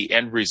is the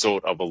end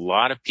result of a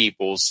lot of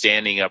people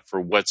standing up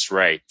for what's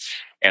right.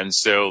 And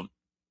so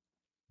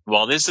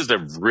while this is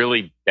a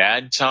really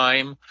bad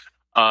time,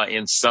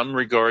 in some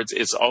regards,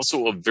 it's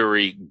also a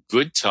very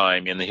good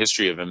time in the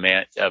history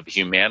of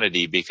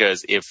humanity,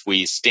 because if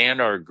we stand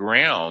our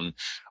ground,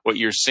 what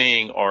you're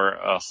seeing are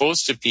a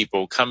host of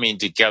people coming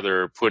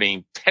together,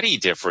 putting petty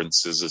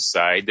differences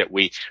aside that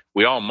we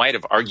all might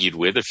have argued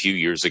with a few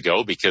years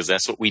ago, because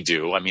that's what we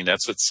do. I mean,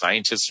 that's what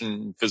scientists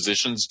and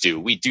physicians do.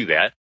 We do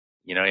that.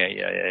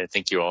 I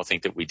think you all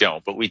think that we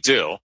don't, but we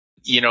do.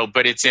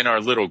 But it's in our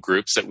little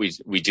groups that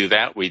we do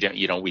that. We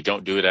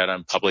don't do it out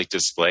on public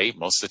display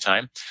most of the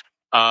time.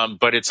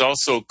 But it's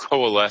also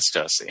coalesced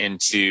us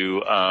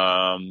into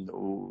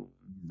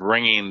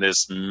bringing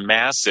this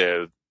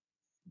massive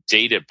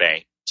data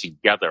bank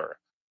together,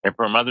 and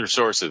from other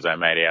sources, I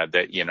might add,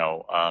 that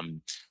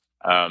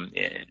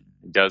it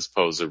does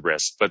pose a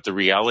risk. But the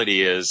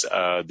reality is,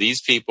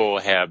 these people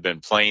have been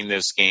playing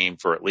this game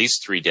for at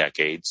least 3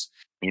 decades.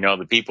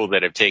 The people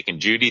that have taken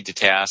Judy to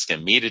task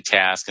and me to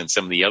task and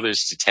some of the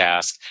others to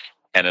task.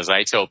 And as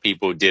I tell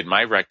people who did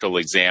my rectal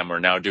exam are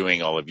now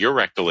doing all of your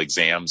rectal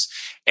exams.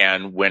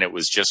 And when it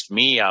was just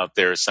me out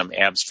there, some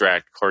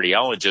abstract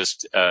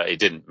cardiologist, it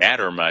didn't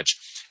matter much,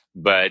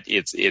 but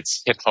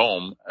it's hit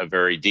home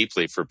very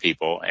deeply for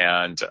people.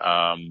 And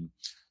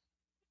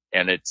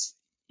it's,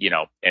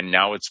 and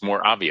now it's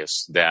more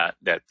obvious that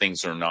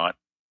things are not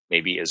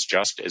maybe as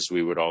just as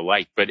we would all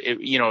like. But it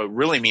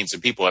really means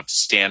that people have to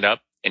stand up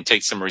and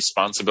take some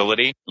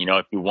responsibility.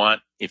 If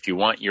you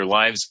want your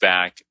lives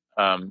back,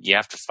 you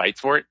have to fight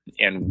for it,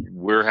 and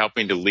we're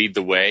helping to lead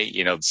the way.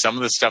 Some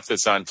of the stuff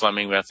that's on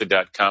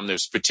FlemingMethod.com,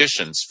 there's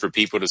petitions for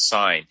people to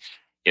sign.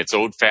 It's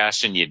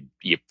old-fashioned.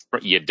 You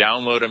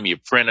download them, you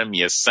print them,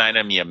 you sign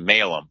them, you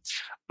mail them.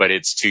 But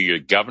it's to your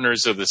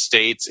governors of the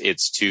states,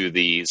 it's to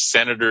the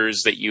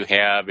senators that you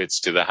have,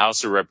 it's to the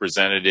House of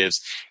Representatives,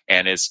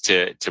 and it's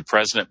to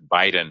President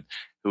Biden,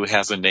 who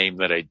has a name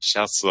that I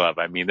just love.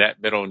 I mean,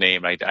 that middle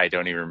name, I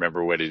don't even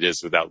remember what it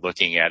is without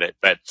looking at it,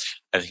 but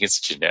I think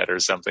it's Jeanette or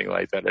something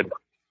like that. I don't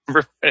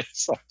remember.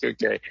 It's like,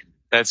 okay.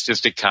 That's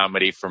just a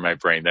comedy for my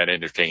brain. That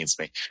entertains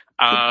me.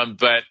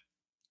 But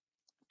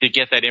to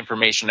get that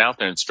information out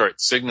there and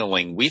start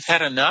signaling, we've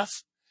had enough.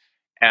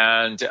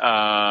 And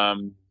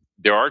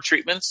there are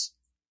treatments.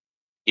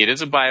 It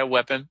is a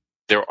bioweapon.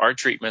 There are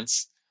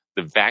treatments.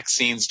 The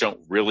vaccines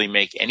don't really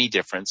make any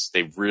difference.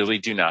 They really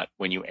do not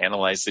when you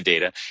analyze the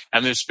data.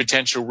 And there's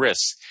potential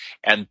risks.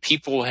 And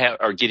people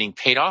are getting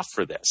paid off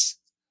for this.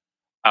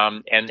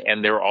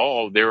 And they're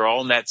all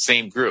in that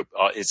same group.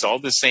 It's all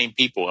the same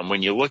people. And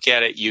when you look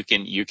at it, you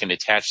can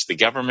attach the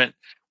government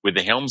with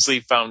the Helmsley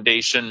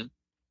Foundation,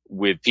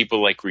 with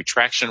people like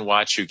Retraction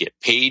Watch who get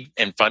paid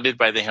and funded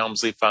by the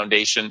Helmsley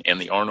Foundation and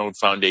the Arnold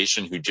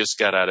Foundation who just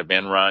got out of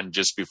Enron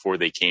just before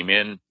they came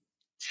in,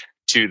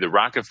 to the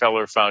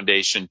Rockefeller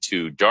Foundation,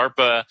 to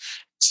DARPA,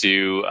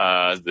 to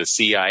the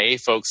CIA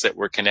folks that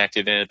were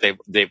connected in it.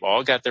 They've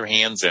all got their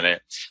hands in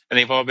it, and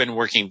they've all been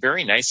working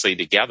very nicely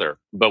together.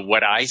 But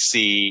what I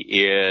see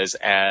is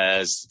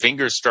as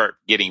fingers start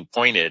getting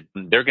pointed,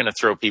 they're going to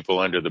throw people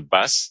under the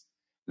bus.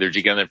 They're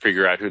going to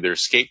figure out who their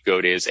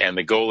scapegoat is, and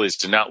the goal is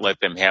to not let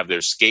them have their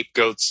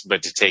scapegoats,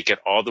 but to take it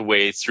all the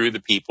way through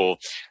the people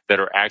that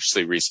are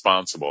actually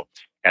responsible.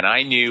 And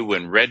I knew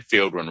when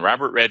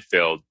Robert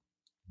Redfield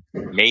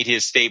made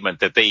his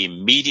statement that they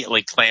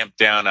immediately clamped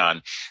down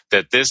on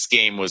that this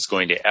game was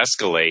going to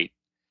escalate,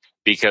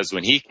 because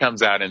when he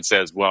comes out and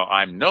says, well,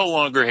 I'm no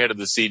longer head of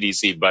the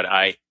CDC, but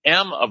I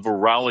am a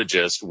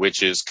virologist,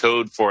 which is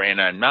code for,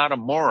 and I'm not a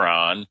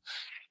moron.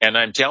 And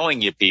I'm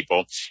telling you,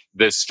 people,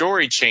 the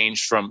story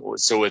changed from,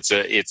 so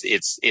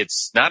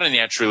it's not a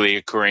naturally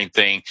occurring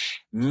thing.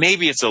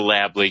 Maybe it's a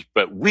lab leak,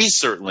 but we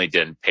certainly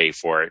didn't pay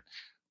for it.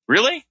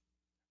 Really?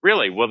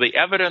 Really? Well, the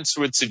evidence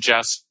would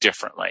suggest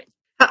differently.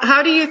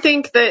 How do you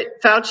think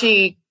that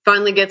Fauci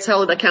finally gets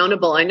held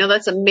accountable? I know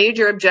that's a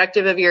major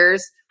objective of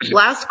yours.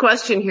 Last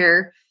question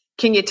here.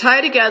 Can you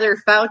tie together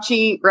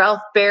Fauci, Ralph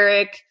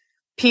Baric,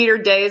 Peter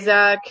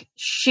Daszak,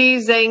 Shi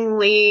Zhang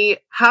Li?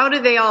 How do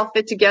they all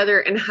fit together,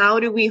 and how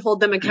do we hold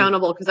them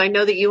accountable? Because I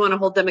know that you want to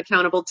hold them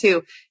accountable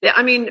too.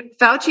 I mean,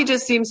 Fauci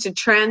just seems to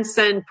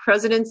transcend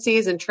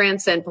presidencies and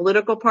transcend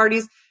political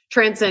parties,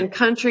 transcend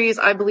countries.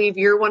 I believe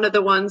you're one of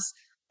the ones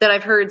that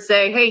I've heard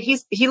say, hey,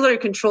 he literally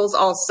controls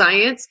all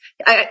science.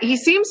 He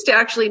seems to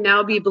actually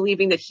now be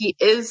believing that he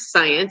is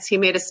science. He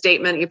made a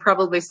statement, you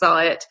probably saw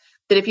it,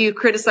 that if you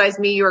criticize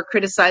me, you are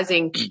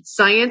criticizing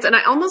science. And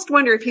I almost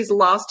wonder if he's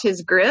lost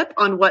his grip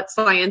on what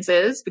science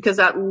is, because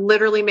that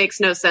literally makes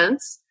no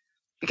sense,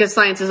 because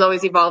science is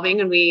always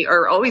evolving and we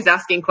are always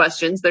asking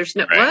questions. There's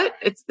no, what?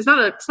 It's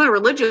not a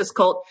religious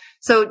cult.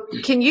 So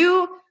can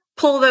you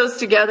pull those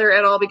together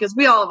at all? Because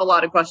we all have a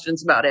lot of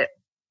questions about it.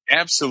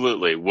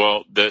 Absolutely.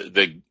 Well,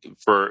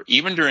 for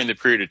even during the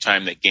period of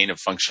time that gain of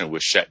function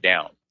was shut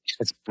down,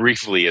 as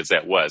briefly as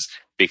that was,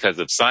 because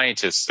of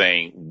scientists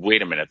saying,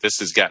 wait a minute, this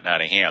has gotten out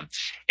of hand,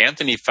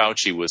 Anthony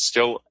Fauci was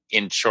still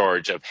in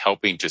charge of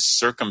helping to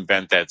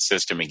circumvent that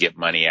system and get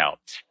money out.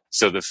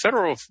 So the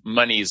federal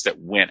monies that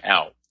went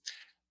out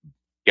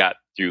got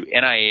through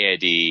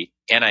NIAID,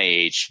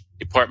 NIH,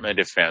 Department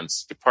of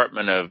Defense,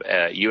 Department of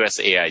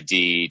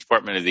USAID,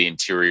 Department of the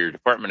Interior,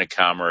 Department of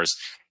Commerce,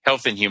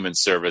 Health and Human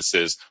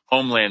Services,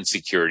 Homeland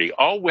Security,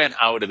 all went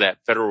out of that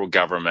federal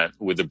government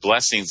with the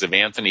blessings of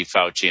Anthony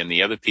Fauci and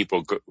the other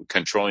people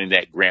controlling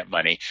that grant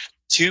money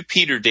to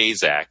Peter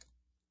Daszak,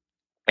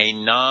 a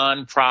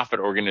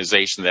non-profit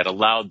organization that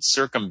allowed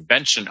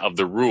circumvention of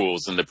the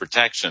rules and the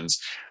protections,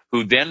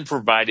 who then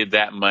provided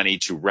that money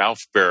to Ralph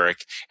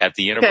Baric at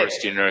the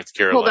University of North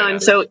Carolina. Hold on.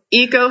 So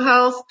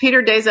EcoHealth,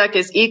 Peter Daszak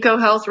is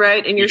EcoHealth,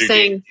 right? And you're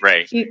saying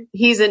right.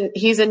 He's a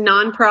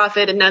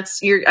nonprofit, and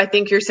I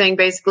think you're saying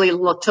basically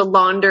to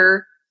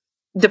launder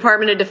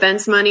Department of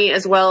Defense money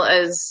as well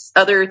as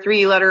other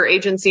 3-letter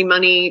agency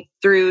money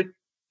through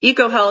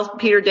EcoHealth,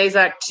 Peter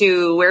Daszak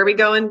to, where are we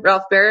going?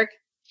 Ralph Baric?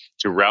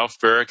 To Ralph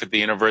Baric at the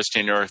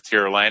University of North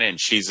Carolina and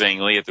Shi Zhang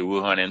Li at the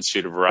Wuhan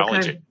Institute of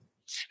Virology. Okay.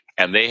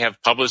 And they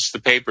have published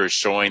the papers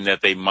showing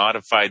that they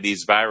modified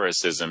these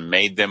viruses and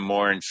made them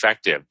more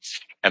infective.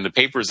 And the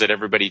papers that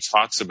everybody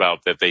talks about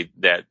that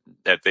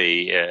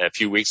they a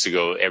few weeks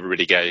ago,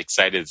 everybody got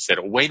excited and said,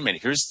 oh, wait a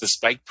minute, here's the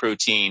spike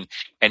protein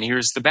and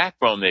here's the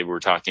backbone they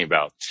were talking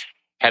about.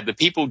 Had the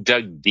people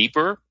dug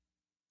deeper,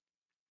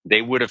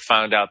 they would have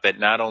found out that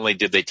not only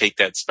did they take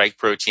that spike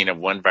protein of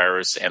one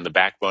virus and the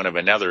backbone of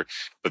another,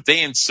 but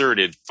they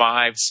inserted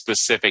 5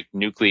 specific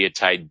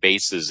nucleotide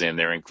bases in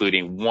there,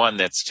 including one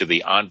that's to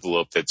the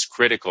envelope that's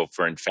critical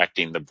for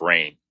infecting the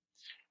brain.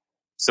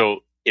 So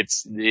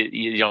it's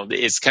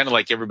kind of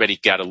like everybody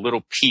got a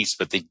little piece,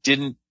 but they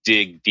didn't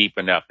dig deep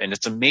enough. And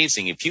it's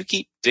amazing. If you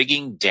keep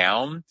digging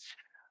down,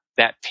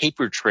 that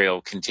paper trail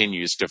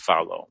continues to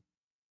follow.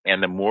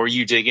 And the more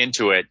you dig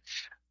into it,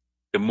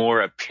 the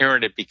more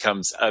apparent it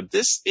becomes,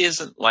 this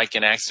isn't like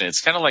an accident.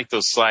 It's kind of like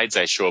those slides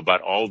I show about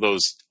all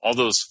those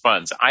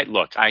funds.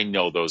 I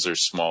know those are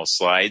small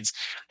slides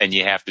and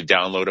you have to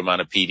download them on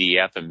a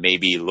PDF and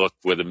maybe look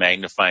with a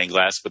magnifying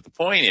glass. But the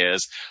point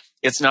is,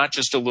 it's not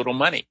just a little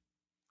money.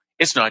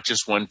 It's not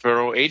just one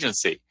federal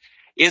agency.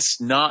 It's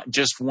not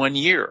just one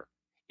year.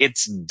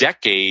 It's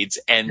decades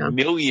and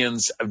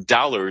millions of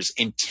dollars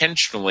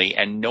intentionally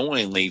and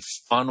knowingly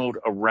funneled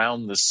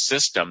around the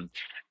system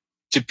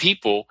to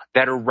people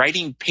that are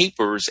writing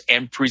papers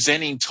and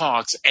presenting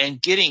talks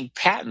and getting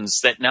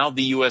patents that now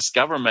the U.S.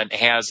 government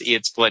has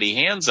its bloody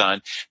hands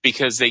on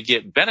because they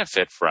get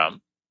benefit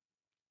from.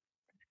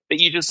 That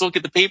you just look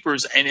at the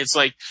papers and it's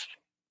like,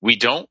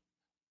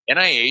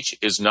 NIH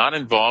is not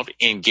involved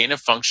in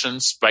gain-of-function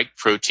spike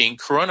protein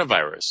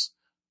coronavirus.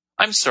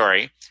 I'm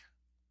sorry.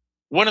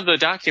 One of the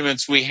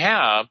documents we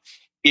have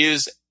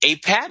is a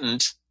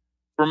patent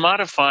for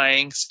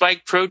modifying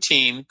spike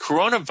protein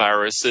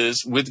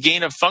coronaviruses with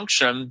gain of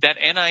function that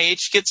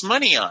NIH gets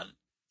money on.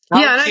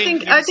 And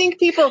I think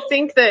people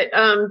think that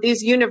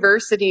these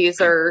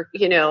universities are,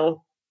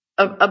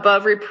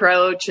 above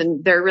reproach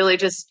and they're really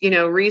just,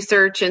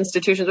 research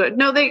institutions.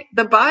 No, the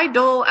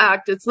Bayh-Dole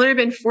Act, it's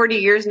literally been 40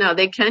 years now.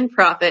 They can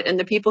profit and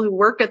the people who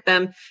work at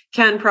them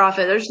can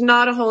profit. There's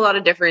not a whole lot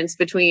of difference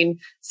between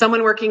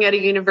someone working at a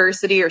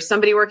university or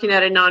somebody working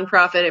at a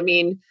nonprofit. I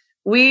mean,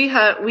 we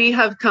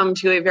have come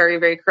to a very,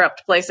 very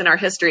corrupt place in our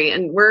history,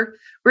 and we're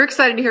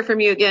excited to hear from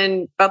you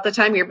again about the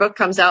time your book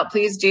comes out.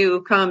 Please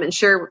do come and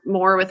share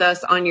more with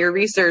us on your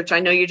research. I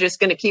know you're just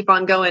going to keep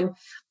on going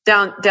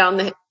down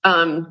the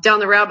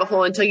rabbit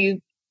hole until you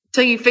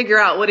figure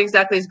out what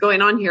exactly is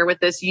going on here with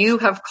this. You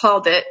have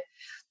called it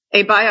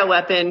a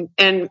bioweapon,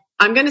 and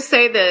I'm going to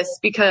say this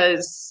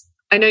because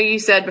I know you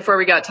said before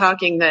we got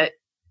talking that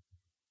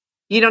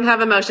you don't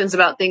have emotions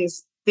about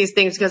these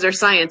things because they're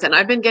science. And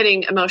I've been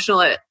getting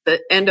emotional at the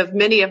end of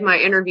many of my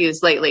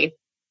interviews lately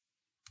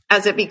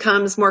as it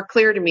becomes more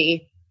clear to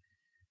me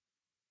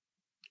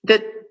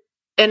that,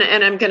 and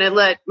I'm going to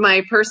let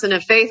my person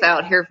of faith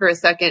out here for a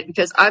second,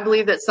 because I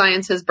believe that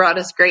science has brought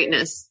us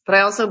greatness, but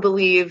I also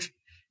believe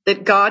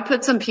that God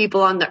put some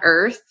people on the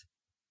earth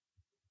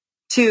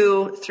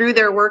through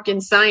their work in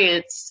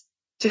science,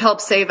 to help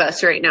save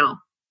us right now.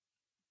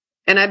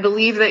 And I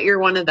believe that you're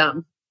one of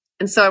them.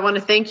 And so I want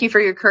to thank you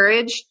for your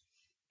courage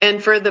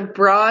and for the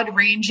broad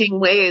ranging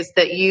ways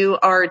that you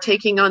are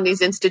taking on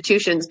these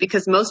institutions,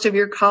 because most of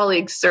your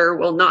colleagues, sir,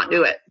 will not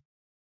do it.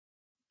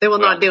 They will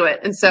not do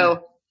it. And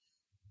so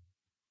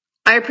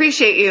I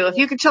appreciate you. If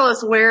you could tell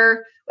us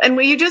where, and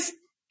will you just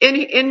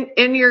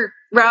in your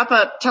wrap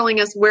up telling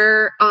us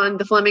where on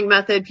the Fleming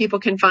method people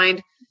can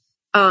find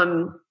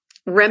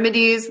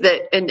remedies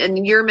that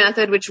and your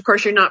method, which of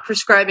course you're not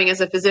prescribing as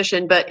a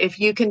physician, but if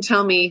you can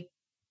tell me,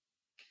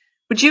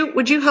 would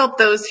you help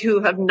those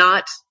who have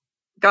not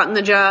gotten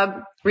the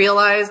job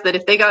realize that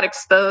if they got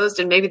exposed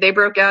and maybe they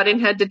broke out in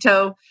head to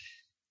toe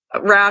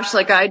rash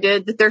like I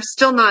did, that they're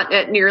still not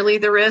at nearly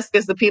the risk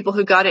as the people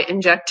who got it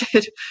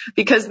injected,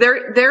 because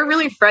they're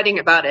really fretting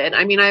about it.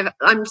 I mean,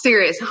 I'm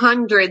serious.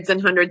 Hundreds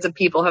and hundreds of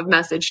people have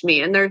messaged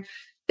me, and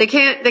they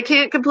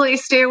can't completely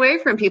stay away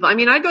from people. I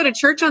mean, I go to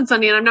church on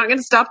Sunday, and I'm not going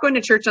to stop going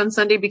to church on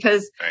Sunday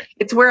because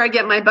it's where I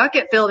get my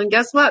bucket filled. And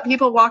guess what?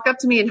 People walk up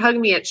to me and hug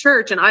me at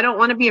church, and I don't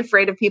want to be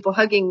afraid of people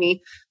hugging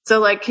me.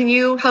 So can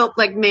you help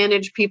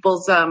manage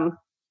people's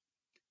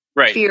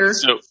fear?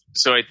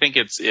 So I think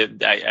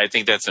I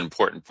think that's an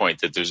important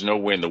point, that there's no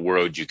way in the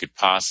world you could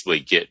possibly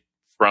get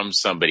from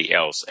somebody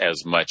else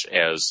as much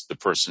as the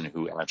person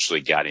who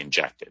actually got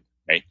injected,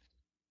 right?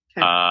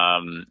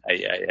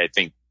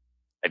 Okay.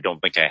 I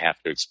don't think I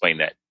have to explain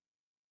that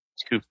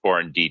too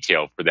far in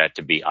detail for that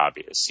to be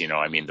obvious.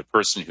 I mean, the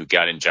person who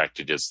got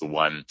injected is the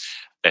one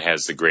that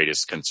has the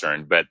greatest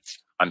concern. But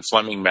on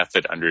Fleming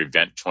method under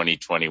Event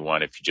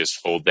 2021, if you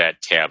just hold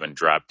that tab and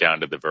drop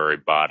down to the very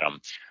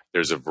bottom,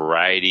 there's a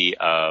variety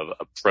of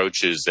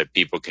approaches that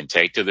people can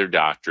take to their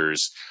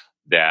doctors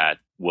that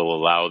will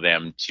allow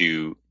them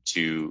to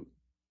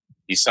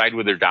decide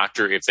with their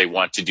doctor if they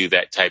want to do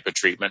that type of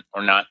treatment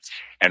or not.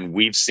 And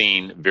we've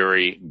seen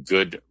very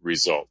good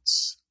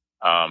results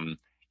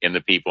in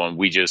the people. And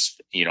we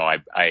just,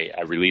 I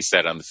released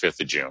that on the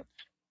 5th of June.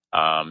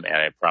 And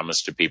I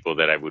promised to people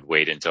that I would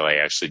wait until I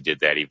actually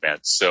did that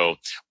event. So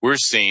we're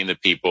seeing the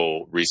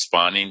people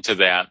responding to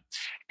that.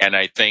 And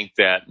I think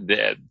that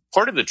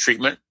part of the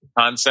treatment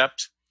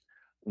concept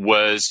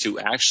was to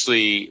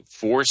actually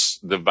force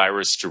the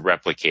virus to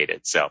replicate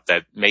itself.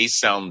 That may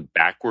sound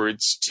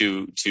backwards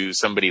to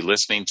somebody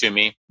listening to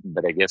me,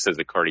 but I guess as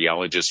a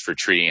cardiologist for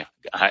treating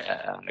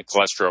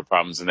cholesterol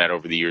problems and that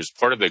over the years,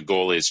 part of the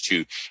goal is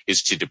to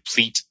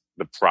deplete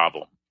the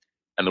problem.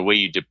 And the way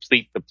you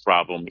deplete the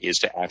problem is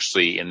to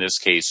actually, in this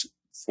case,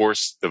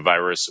 force the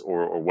virus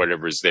or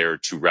whatever is there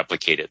to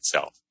replicate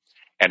itself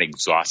and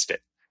exhaust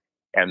it.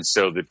 And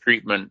so the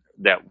treatment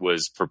that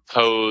was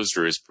proposed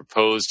or is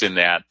proposed in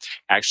that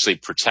actually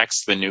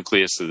protects the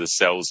nucleus of the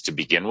cells to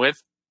begin with,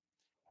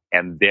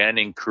 and then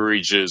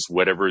encourages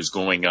whatever is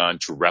going on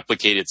to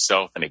replicate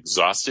itself and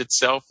exhaust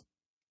itself,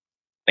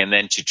 and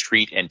then to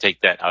treat and take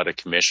that out of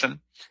commission.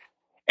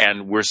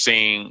 And we're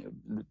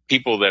seeing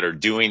people that are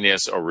doing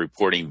this are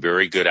reporting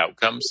very good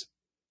outcomes.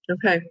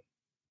 Okay.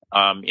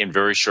 In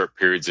very short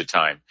periods of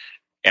time.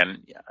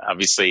 And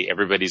obviously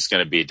everybody's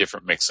going to be a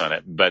different mix on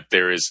it, but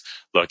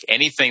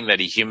anything that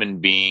a human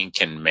being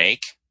can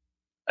make,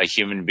 a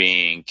human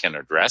being can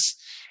address.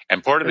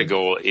 And part of the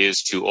goal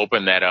is to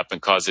open that up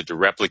and cause it to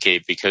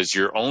replicate, because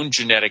your own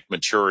genetic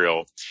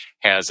material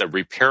has a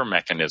repair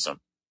mechanism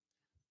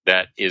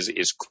that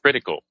is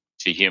critical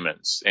to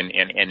humans and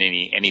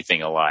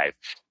anything alive.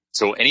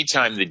 So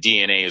anytime the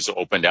DNA is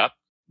opened up,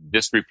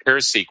 this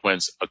repair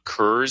sequence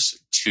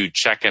occurs to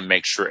check and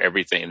make sure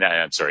everything,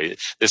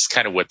 this is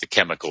kind of what the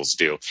chemicals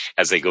do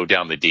as they go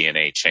down the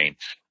DNA chain.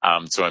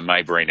 So in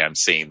my brain, I'm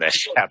seeing that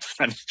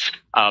happen,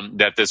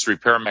 that this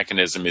repair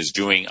mechanism is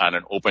doing on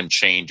an open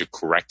chain to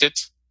correct it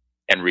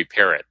and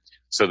repair it.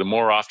 So the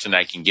more often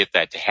I can get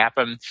that to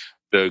happen,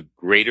 the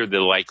greater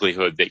the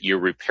likelihood that your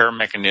repair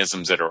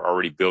mechanisms that are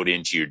already built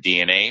into your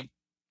DNA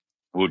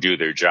will do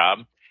their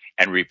job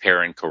and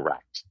repair and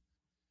correct.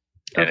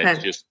 And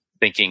it's just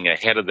thinking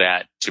ahead of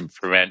that to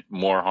prevent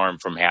more harm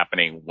from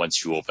happening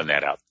once you open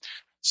that up.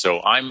 So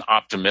I'm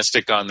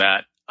optimistic on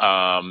that.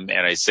 And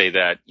I say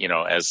that,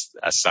 as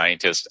a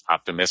scientist,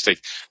 optimistic,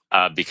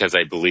 because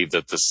I believe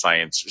that the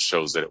science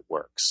shows that it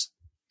works.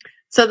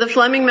 So the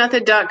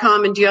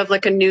FlemingMethod.com, and do you have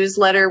like a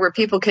newsletter where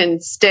people can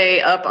stay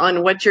up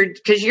on what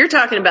because you're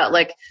talking about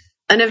like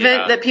an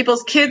event that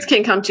people's kids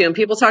can come to, and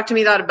people talk to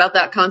me about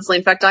that constantly.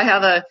 In fact, I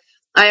have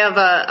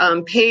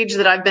a page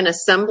that I've been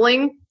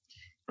assembling.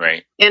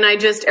 Right. And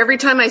every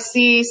time I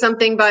see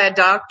something by a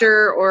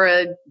doctor or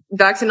a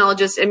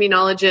vaccinologist,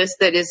 immunologist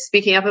that is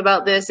speaking up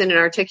about this in an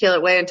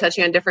articulate way and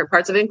touching on different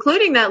parts of it,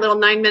 including that little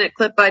 9-minute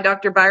clip by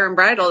Dr. Byron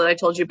Bridle that I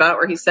told you about,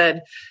 where he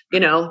said,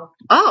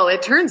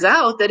 it turns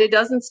out that it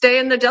doesn't stay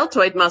in the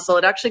deltoid muscle.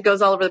 It actually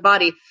goes all over the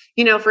body.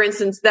 For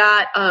instance,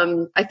 that,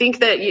 I think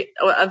that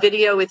a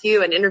video with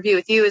you, an interview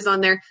with you is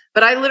on there,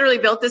 but I literally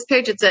built this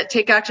page. It's at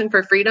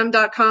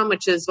takeactionforfreedom.com,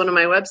 which is one of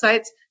my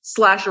websites,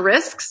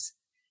 /risks.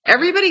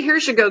 Everybody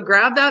here should go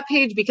grab that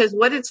page, because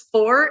what it's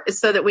for is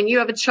so that when you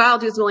have a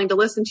child who's willing to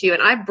listen to you,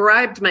 and I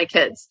bribed my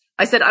kids.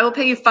 I said, I will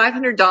pay you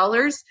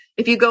 $500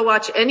 if you go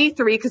watch any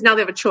 3, because now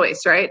they have a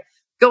choice, right?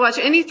 Go watch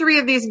any 3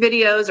 of these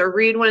videos or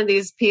read one of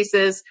these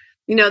pieces.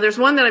 There's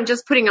one that I'm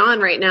just putting on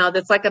right now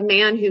that's like a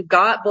man who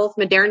got both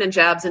Moderna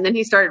jabs, and then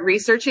he started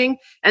researching.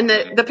 And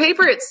the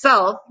paper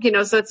itself,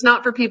 so it's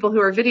not for people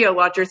who are video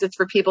watchers. It's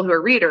for people who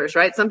are readers,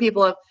 right? Some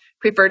people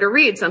prefer to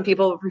read. Some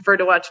people prefer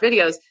to watch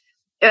videos.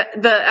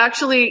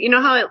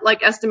 How it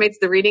like estimates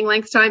the reading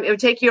length time? It would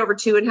take you over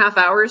 2.5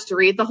 hours to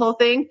read the whole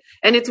thing.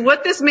 And it's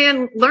what this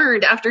man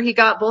learned after he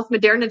got both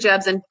Moderna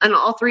jabs, and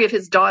all 3 of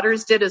his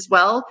daughters did as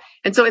well.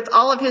 And so it's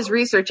all of his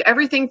research,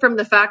 everything from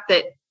the fact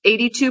that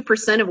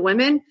 82% of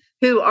women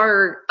who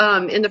are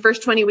in the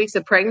first 20 weeks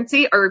of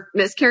pregnancy are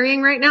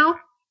miscarrying right now.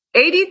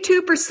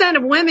 82%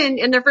 of women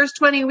in their first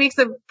 20 weeks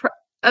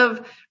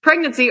of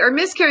pregnancy are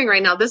miscarrying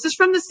right now. This is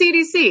from the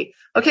CDC.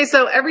 Okay,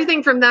 so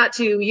everything from that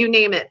to you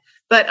name it.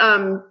 But I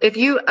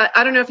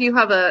don't know if you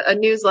have a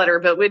newsletter,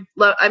 but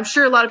I'm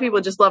sure a lot of people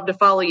would just love to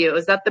follow you.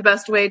 Is that the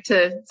best way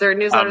is there a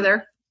newsletter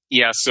there?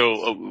 Yeah,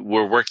 so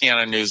we're working on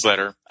a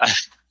newsletter.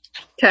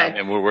 Okay.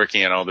 And we're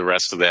working on all the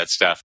rest of that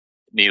stuff.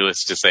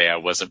 Needless to say, I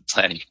wasn't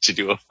planning to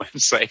do a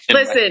website.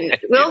 Listen,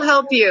 we'll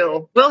help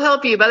you.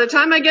 By the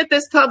time I get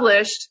this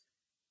published,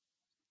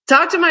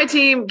 talk to my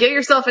team, get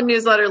yourself a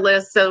newsletter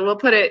list. So we'll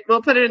put it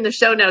in the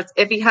show notes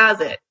if he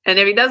has it. And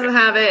if he doesn't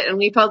have it and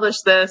we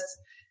publish this,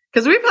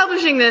 because we're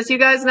publishing this, you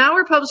guys, now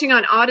we're publishing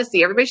on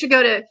Odyssey. Everybody should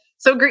go to,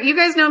 so you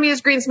guys know me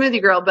as Green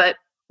Smoothie Girl, but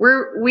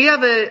we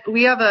have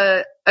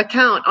a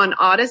account on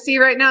Odyssey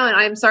right now. And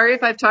I'm sorry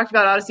if I've talked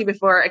about Odyssey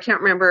before. I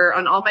can't remember,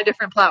 on all my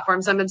different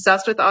platforms. I'm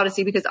obsessed with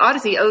Odyssey, because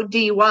Odyssey,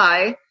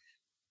 ODYS,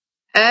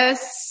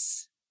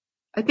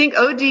 I think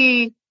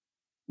ODYSSEE.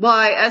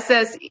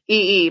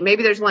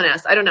 Maybe there's one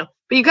S. I don't know.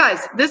 But you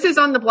guys, this is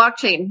on the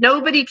blockchain.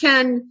 Nobody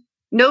can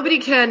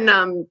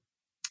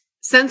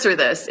censor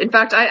this. In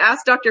fact, I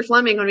asked Dr.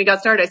 Fleming when we got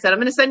started, I said, I'm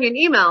going to send you an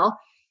email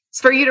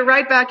for you to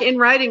write back in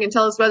writing and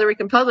tell us whether we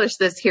can publish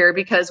this here,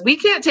 because we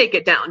can't take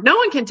it down. No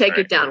one can take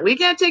it down. We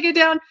can't take it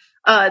down.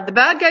 The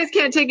bad guys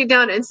can't take it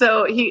down. And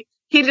so he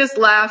just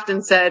laughed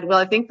and said, well,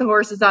 I think the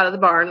horse is out of the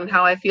barn, and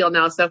how I feel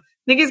now. So I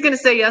think he's going to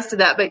say yes to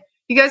that. But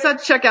you guys have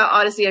to check out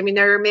Odyssey. I mean,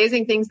 there are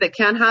amazing things that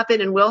can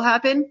happen and will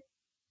happen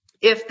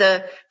if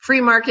the free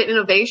market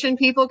innovation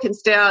people can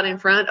stay out in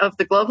front of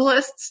the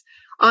globalists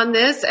on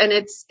this. And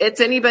it's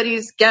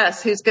anybody's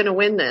guess who's going to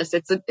win this.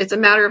 It's a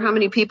matter of how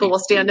many people will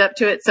stand up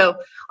to it. So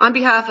on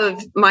behalf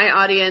of my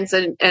audience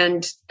and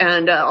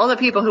all the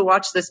people who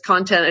watch this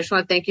content, I just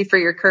want to thank you for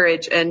your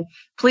courage, and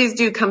please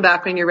do come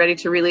back when you're ready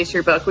to release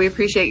your book. We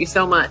appreciate you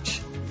so much.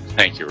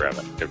 Thank you,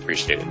 Robin. I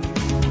appreciate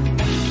it.